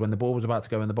 whatever it was, when the ball was about to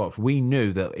go in the box, we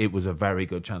knew that it was a very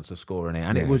good chance of scoring it.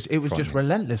 And it was just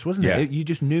relentless, wasn't it? You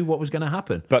just knew what was going to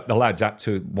happen. But the lads had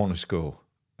to want to score.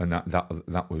 And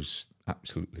that was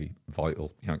absolutely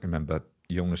vital. I can remember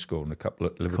Jonas scoring a couple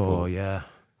at Liverpool.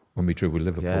 When we drew with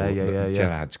Liverpool.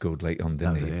 Gerrard scored late on,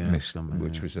 didn't he? Missed,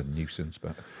 which was a nuisance,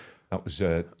 but... That was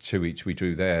 2 each we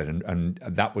drew there, and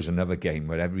that was another game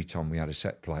where every time we had a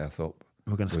set play, I thought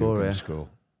we were going to score.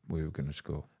 We were going to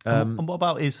score. And what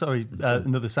about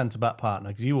another centre back partner?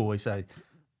 Because you always say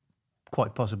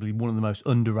quite possibly one of the most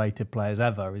underrated players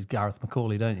ever is Gareth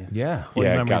McCauley, don't you? Yeah, what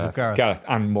are your memories of Gareth? Gareth,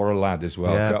 and what a lad as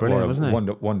well. Yeah, brilliant, wasn't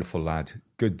he? Wonderful lad.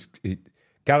 Good.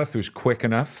 Gareth was quick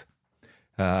enough.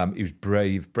 He was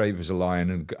brave as a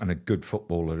lion, and a good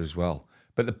footballer as well.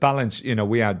 But the balance,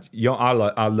 we had.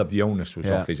 I love Jonas was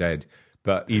off his head,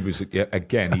 but he was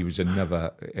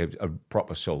another a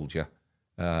proper soldier,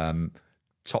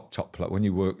 top player. When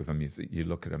you work with him, you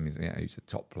look at him, he's the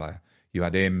top player. You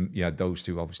had him, you had those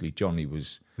two. Obviously, Johnny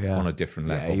was on a different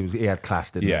level. He had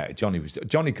class, didn't he? Yeah,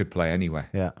 Johnny could play anywhere.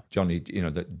 Yeah, Johnny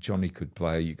could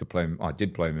play. You could play him. I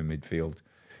did play him in midfield.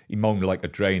 He moaned like a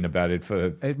drain about it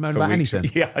for. He'd moan about anything.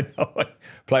 Yeah, I know.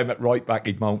 Play him at right back.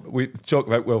 He'd moan. We talk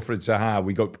about Wilfred Zaha.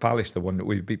 We got Palace, the one that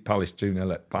we beat Palace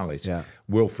 2-0 at Palace. Yeah.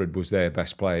 Wilfred was their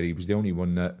best player. He was the only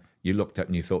one that you looked at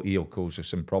and you thought he'll cause us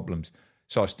some problems.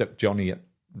 So I stuck Johnny at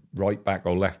right back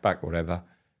or left back, whatever.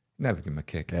 Never give him a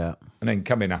kick. Yeah. And then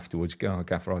come in afterwards, go, oh,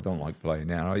 Gaffer, I don't like playing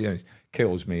now. It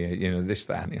kills me, this,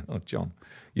 that. And, John,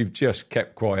 you've just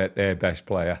kept quiet, their best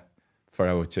player for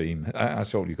our team.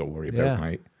 That's all you've got to worry about,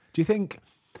 mate. Do you think,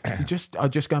 just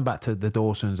going back to the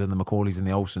Dawsons and the Macaulays and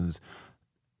the Olsons,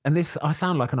 and this, I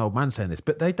sound like an old man saying this,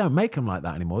 but they don't make them like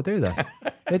that anymore, do they?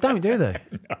 They don't, do they?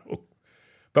 No.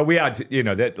 But we had,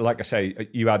 like I say,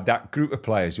 you had that group of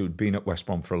players who had been at West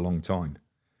Brom for a long time.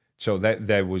 So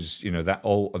there was, that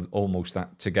almost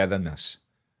that togetherness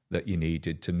that you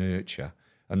needed to nurture.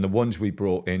 And the ones we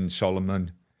brought in,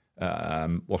 Solomon,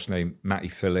 what's his name, Matty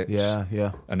Phillips.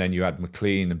 Yeah. And then you had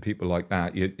McLean and people like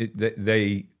that.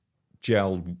 They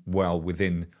gelled well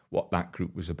within what that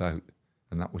group was about.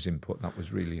 And that was that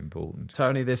was really important.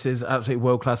 Tony, this is absolutely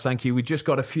world-class. Thank you. We just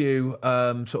got a few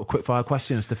sort of quick-fire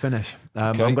questions to finish.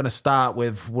 Okay. I'm going to start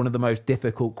with one of the most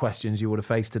difficult questions you would have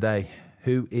faced today.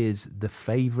 Who is the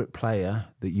favourite player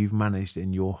that you've managed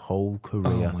in your whole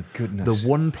career? Oh, my goodness. The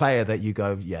one player that you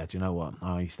go, yeah, do you know what?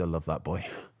 I used to love that boy.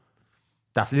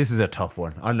 This is a tough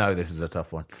one. I know this is a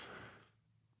tough one.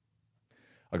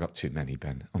 I got too many,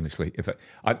 Ben, honestly. If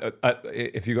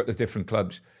you got the different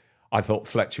clubs, I thought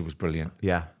Fletcher was brilliant.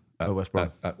 Yeah, at West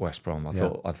Brom. At West Brom. I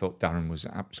thought Darren was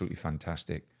absolutely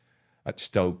fantastic. At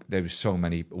Stoke, there was so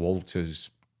many. Walters,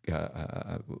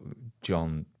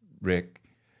 John, Rick.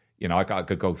 I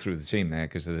could go through the team there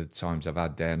because of the times I've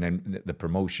had there. And then the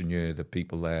promotion year, the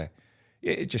people there.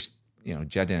 It just,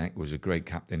 Jedinek was a great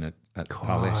captain at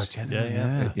Palace.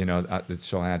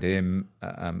 So I had him.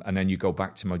 And then you go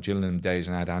back to my Gillingham days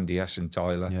and I had Andy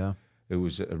Essenthaler, who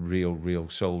was a real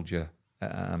soldier.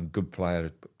 Good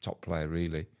player, top player,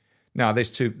 really. No, there's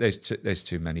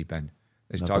too many, Ben.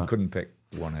 I couldn't pick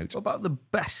one out. What about the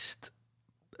best?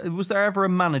 Was there ever a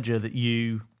manager that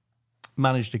you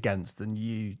managed against and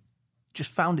you just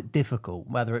found it difficult,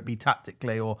 whether it be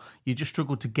tactically or you just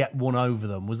struggled to get one over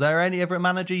them? Was there ever a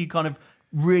manager you kind of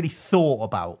really thought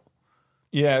about?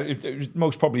 Yeah, it was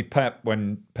most probably Pep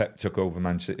when Pep took over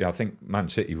Man City. I think Man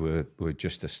City were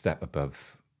just a step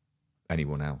above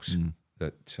anyone else. And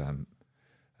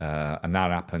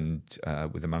that happened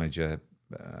with the manager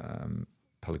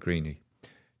Pellegrini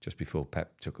just before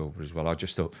Pep took over as well. I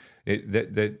just thought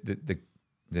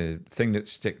the thing that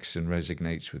sticks and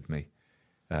resonates with me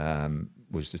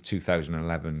was the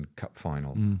 2011 Cup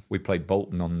final. We played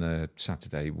Bolton on the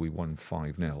Saturday. We won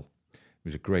 5-0. It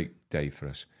was a great day for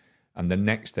us. And the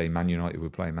next day, Man United were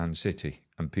playing Man City,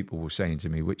 and people were saying to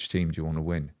me, "Which team do you want to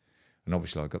win?" And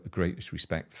obviously, I got the greatest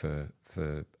respect for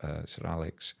Sir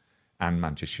Alex and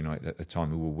Manchester United at the time,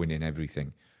 who were winning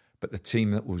everything. But the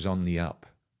team that was on the up,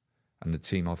 and the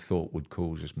team I thought would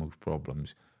cause us most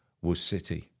problems, was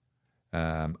City.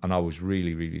 And I was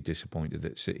really, really disappointed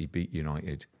that City beat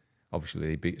United. Obviously,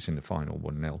 they beat us in the final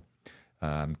 1-0.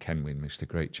 Kenwyn missed a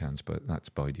great chance, but that's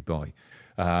by the by.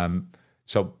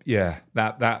 So yeah,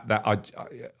 that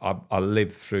I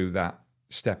lived through that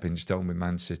stepping stone with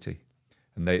Man City,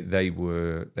 and they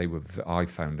were. I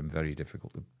found them very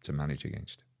difficult to manage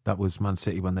against. That was Man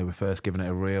City when they were first giving it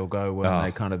a real go, weren't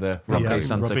they? Kind of the Rocky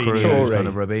Santa Robinho. Cruz, Torre. kind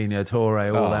of Robinho,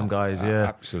 Torre, all them guys. Yeah,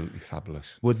 absolutely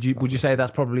fabulous. Would you say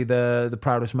that's probably the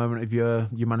proudest moment of your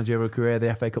managerial career,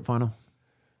 the FA Cup final?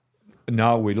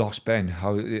 No, we lost Ben.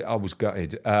 I was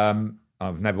gutted.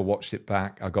 I've never watched it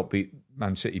back. I got beat.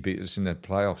 Man City beat us in the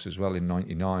playoffs as well in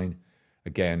 '99.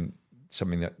 Again,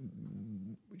 something that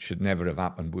should never have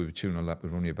happened. We were 2-0 up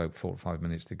with only about 4 or 5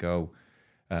 minutes to go.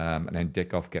 And then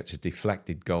Dickoff gets a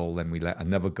deflected goal. Then we let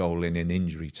another goal in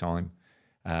injury time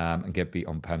and get beat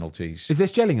on penalties. Is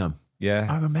this Gillingham? Yeah.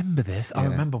 I remember this. I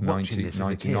remember watching this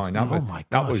 99. as a kid. Oh my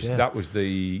gosh, that was the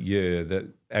year that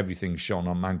everything shone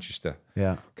on Manchester.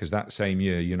 Yeah. Because that same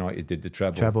year, United did the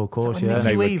treble. Treble, of course, yeah.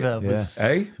 Nicky Weaver was...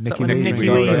 Eh? Nicky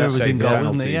Weaver was in goal,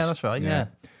 wasn't penalties. he? Yeah, that's right, yeah.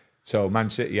 So Man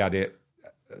City had it,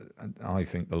 I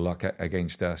think, the luck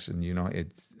against us, and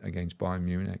United against Bayern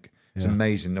Munich. It's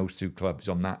amazing those two clubs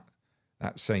on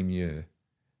that same year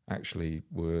actually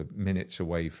were minutes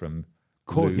away from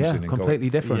losing and completely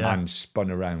different. and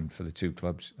spun around for the two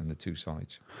clubs and the two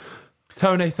sides.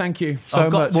 Tony, thank you so much.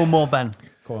 I've got one more, Ben.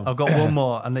 Go on. I've got one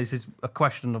more, and this is a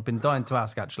question I've been dying to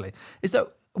ask, actually. Is there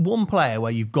one player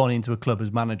where you've gone into a club as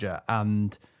manager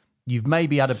and you've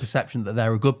maybe had a perception that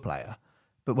they're a good player,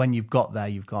 but when you've got there,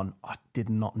 you've gone, I did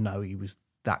not know he was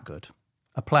that good?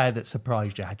 A player that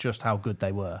surprised you, just how good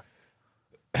they were?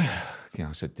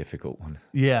 It's a difficult one.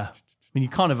 Yeah. I mean, you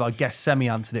kind of, I guess,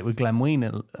 semi-answered it with Glenn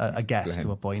Ween, I guess,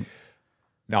 to a point.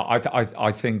 No,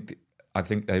 I think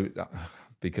they,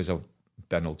 because of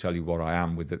Ben will tell you what I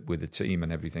am with the team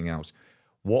and everything else.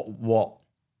 What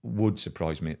would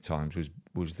surprise me at times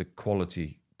was the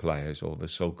quality players, or the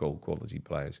so-called quality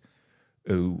players,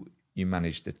 who you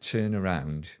managed to turn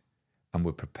around and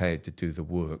were prepared to do the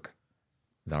work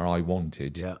that I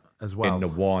wanted as well. in the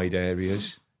wide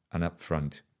areas and up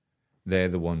front. They're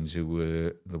the ones who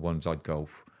were the ones I'd go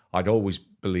for. I'd always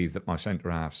believed that my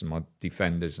centre-halves and my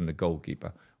defenders and the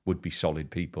goalkeeper would be solid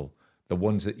people. The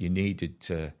ones that you needed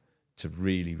to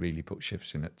really, really put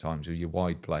shifts in at times are your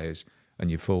wide players and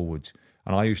your forwards.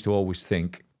 And I used to always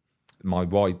think, my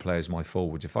wide players, my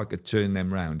forwards, if I could turn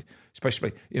them round,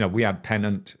 especially, we had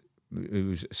Pennant, who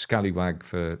was a scallywag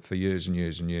for years and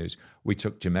years and years. We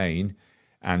took Jermaine,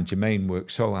 and Jermaine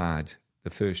worked so hard the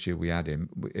first year we had him,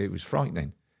 it was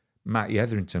frightening. Matty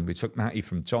Etherington, we took Matty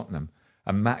from Tottenham,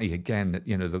 and Matty again,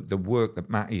 the work that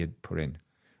Matty had put in.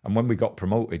 And when we got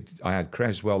promoted, I had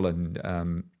Creswell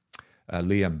and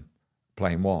Liam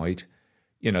playing wide.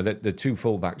 The two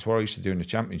fullbacks, what I used to do in the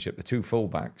Championship, the two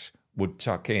fullbacks would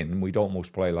tuck in, and we'd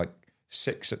almost play like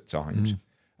 6 at times.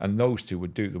 And those two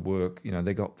would do the work.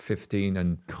 They got 15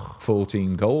 and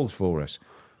 14 goals for us.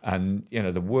 And,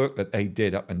 the work that they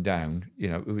did up and down,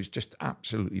 it was just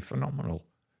absolutely phenomenal.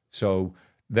 So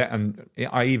that, and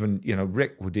I even,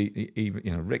 Rick would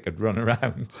even, Rick had run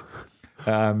around,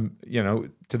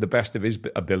 to the best of his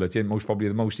ability, and most probably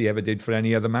the most he ever did for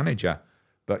any other manager.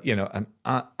 But, an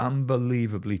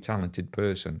unbelievably talented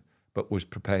person, but was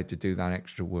prepared to do that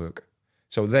extra work.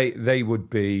 So they would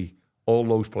be all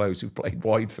those players who've played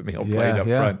wide for me or played up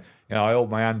front. I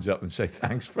hold my hands up and say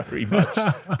thanks very much,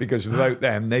 because without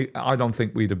them, I don't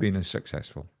think we'd have been as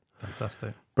successful.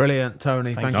 Fantastic. Brilliant,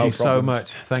 Tony. Thank you so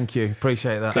much. Thank you.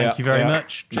 Appreciate that. Thank you very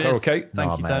much. Is that okay?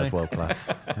 Thank you, Tony. That's world class.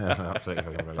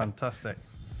 Absolutely. Fantastic.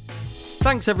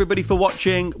 Thanks, everybody, for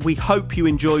watching. We hope you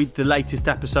enjoyed the latest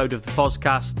episode of the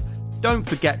Fozcast. Don't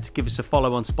forget to give us a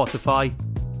follow on Spotify.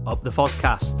 Up the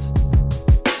Fozcast.